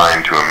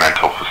confined to a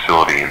mental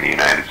facility in the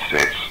United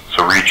States,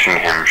 so reaching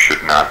him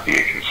should not be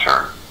a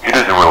concern. He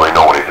doesn't really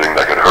know anything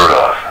that could hurt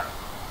us.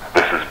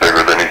 This is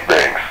bigger than he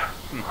thinks.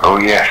 Oh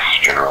yes,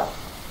 General.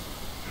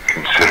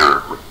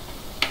 Considerably.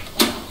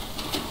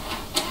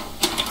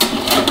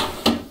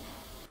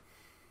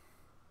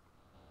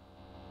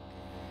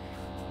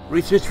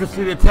 Research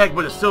facility attacked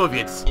by the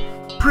Soviets.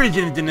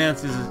 President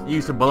denounces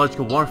use of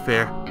biological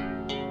warfare.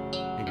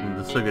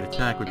 The Soviet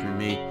attack, which would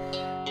be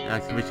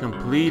excavation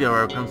complete.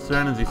 Our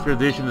concern is the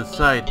extradition of the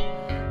site.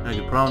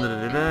 The problem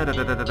the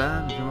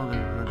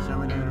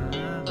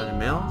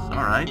mills.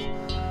 Alright.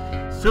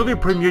 Soviet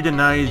premier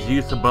denies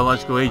use of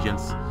biological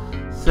agents.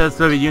 Says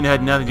Soviet Union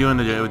had nothing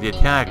to do with the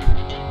attack.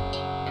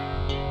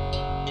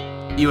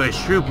 U.S.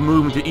 troop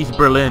moved into East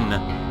Berlin.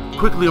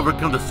 Quickly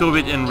overcome the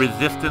Soviet and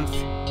resistance.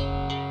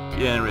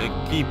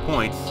 Key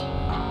points.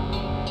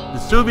 The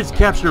Soviets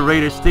capture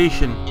Raider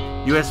Station.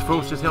 U.S.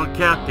 forces held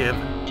captive.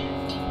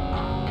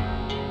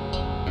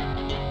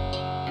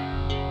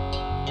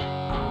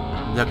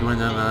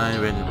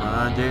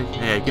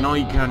 Hey,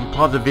 you can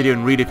pause the video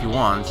and read if you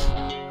want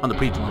on the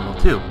page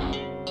 102.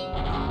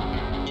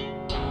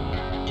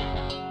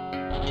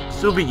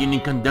 Soviet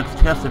Union conducts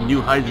tests of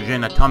new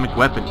hydrogen atomic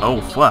weapon.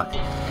 Oh fuck.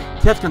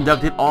 Tests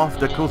conducted off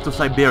the coast of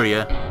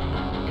Siberia.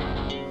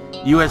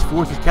 U.S.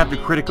 forces capture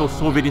critical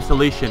Soviet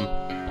installation.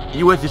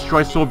 U.S.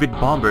 destroys Soviet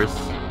bombers.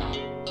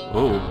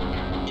 Oh.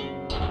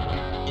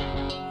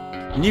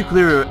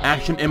 Nuclear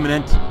action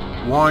imminent.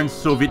 Warns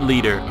Soviet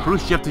leader.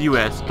 Khrushchev to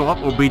U.S.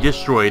 Stop or be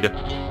destroyed.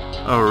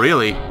 Oh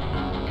really?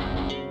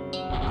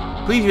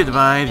 Please be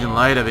advised in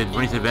light of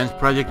Advanced Events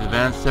Project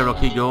advanced several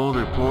key goals.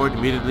 Report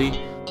immediately.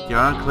 The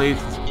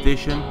enclaves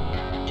petition.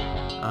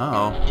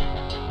 Oh.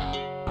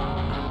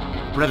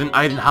 President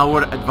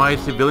Eisenhower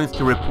advised civilians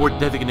to report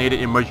designated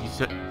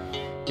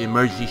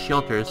emergency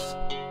shelters.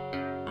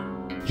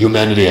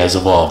 Humanity has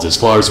evolved as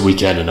far as we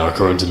can in our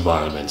current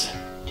environment.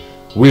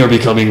 We are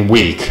becoming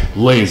weak,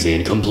 lazy,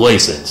 and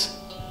complacent.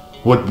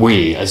 What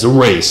we, as a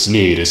race,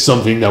 need is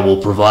something that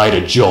will provide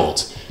a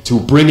jolt to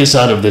bring us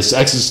out of this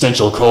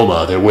existential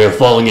coma that we're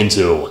falling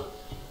into.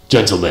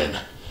 Gentlemen,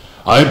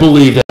 I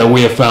believe that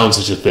we have found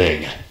such a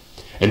thing.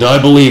 And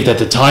I believe that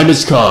the time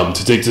has come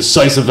to take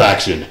decisive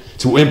action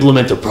to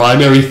implement the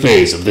primary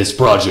phase of this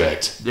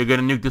project. They're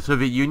gonna nuke the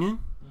Soviet Union?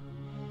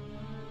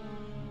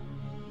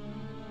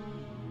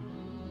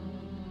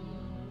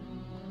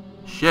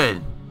 Shit.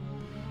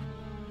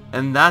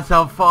 And that's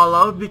how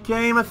Fallout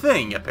became a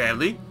thing,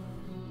 apparently.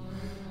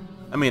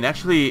 I mean,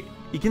 actually,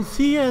 you can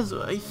see as,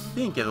 I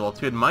think as well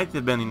too, it might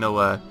have been, you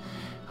know,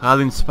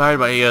 highly inspired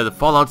by the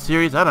Fallout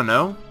series, I don't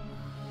know.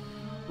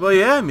 Well,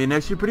 yeah, I mean,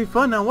 actually pretty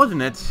fun now,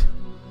 wasn't it?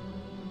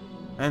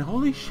 And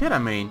holy shit, I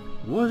mean,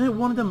 was it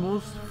one of the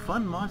most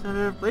fun mods I've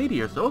ever played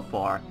here so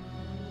far?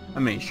 I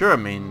mean, sure, I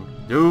mean,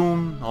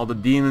 Doom, all the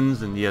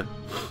demons, and yet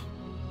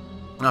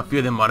a few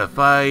of them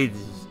modified,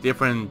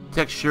 different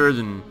textures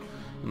and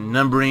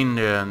numbering,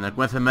 like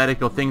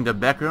mathematical thing in the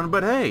background,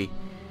 but hey,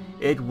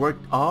 it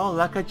worked all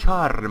like a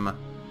charm.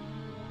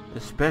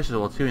 Especially,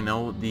 well, too, you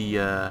know,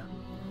 the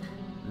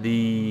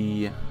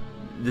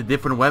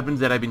different weapons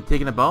that I've been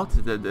taking about,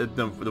 the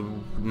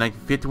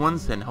 1950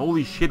 ones, and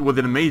holy shit, was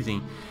it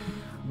amazing.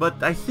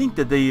 But I think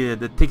that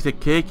that takes a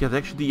cake is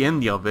actually the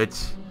ending of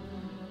it.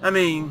 I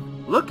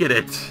mean, look at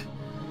it.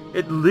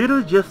 It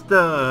literally just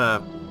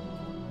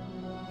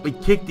we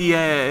kicked the,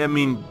 I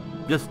mean,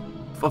 just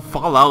for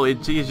Fallout,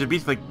 it should be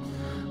like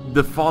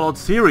the Fallout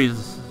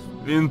series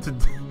into...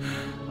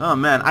 Oh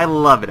man, I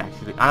love it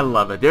actually. I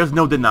love it. There's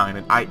no denying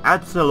it. I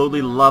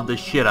absolutely love the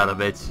shit out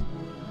of it.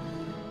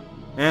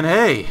 And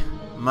hey,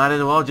 might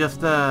as well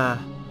just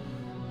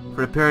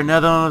prepare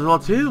another one as well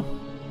too.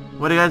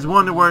 What do you guys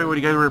wonder? What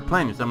you guys were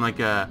playing? Something like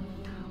a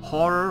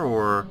horror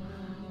or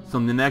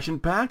something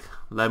action-packed?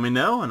 Let me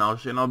know, and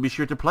I'll be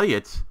sure to play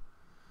it.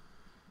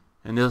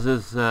 And this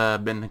has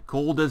been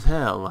cold as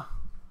hell.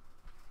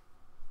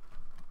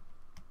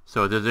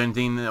 So, is there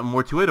anything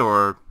more to it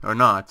or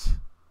not?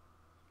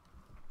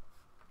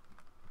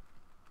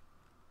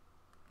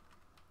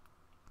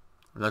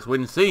 Let's wait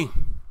and see.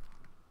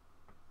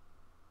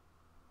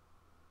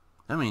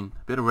 I mean,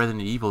 a bit of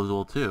Resident Evil as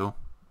well too,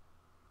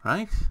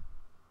 right?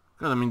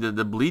 Because I mean,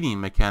 the bleeding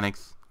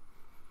mechanics.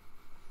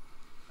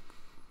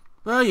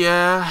 But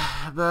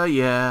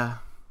yeah.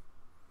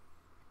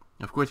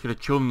 Of course, could have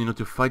chosen, you know,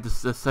 to fight the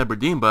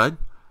Cyber but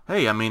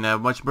hey, I mean, I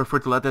much prefer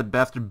to let that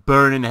bastard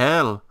burn in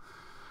hell.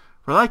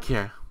 For all I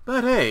care.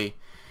 But hey,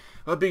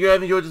 hope you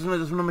guys enjoyed this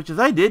one as much as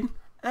I did,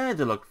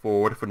 and I look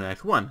forward for the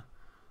next one.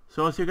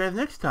 So I'll see you guys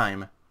next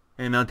time.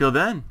 And until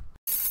then...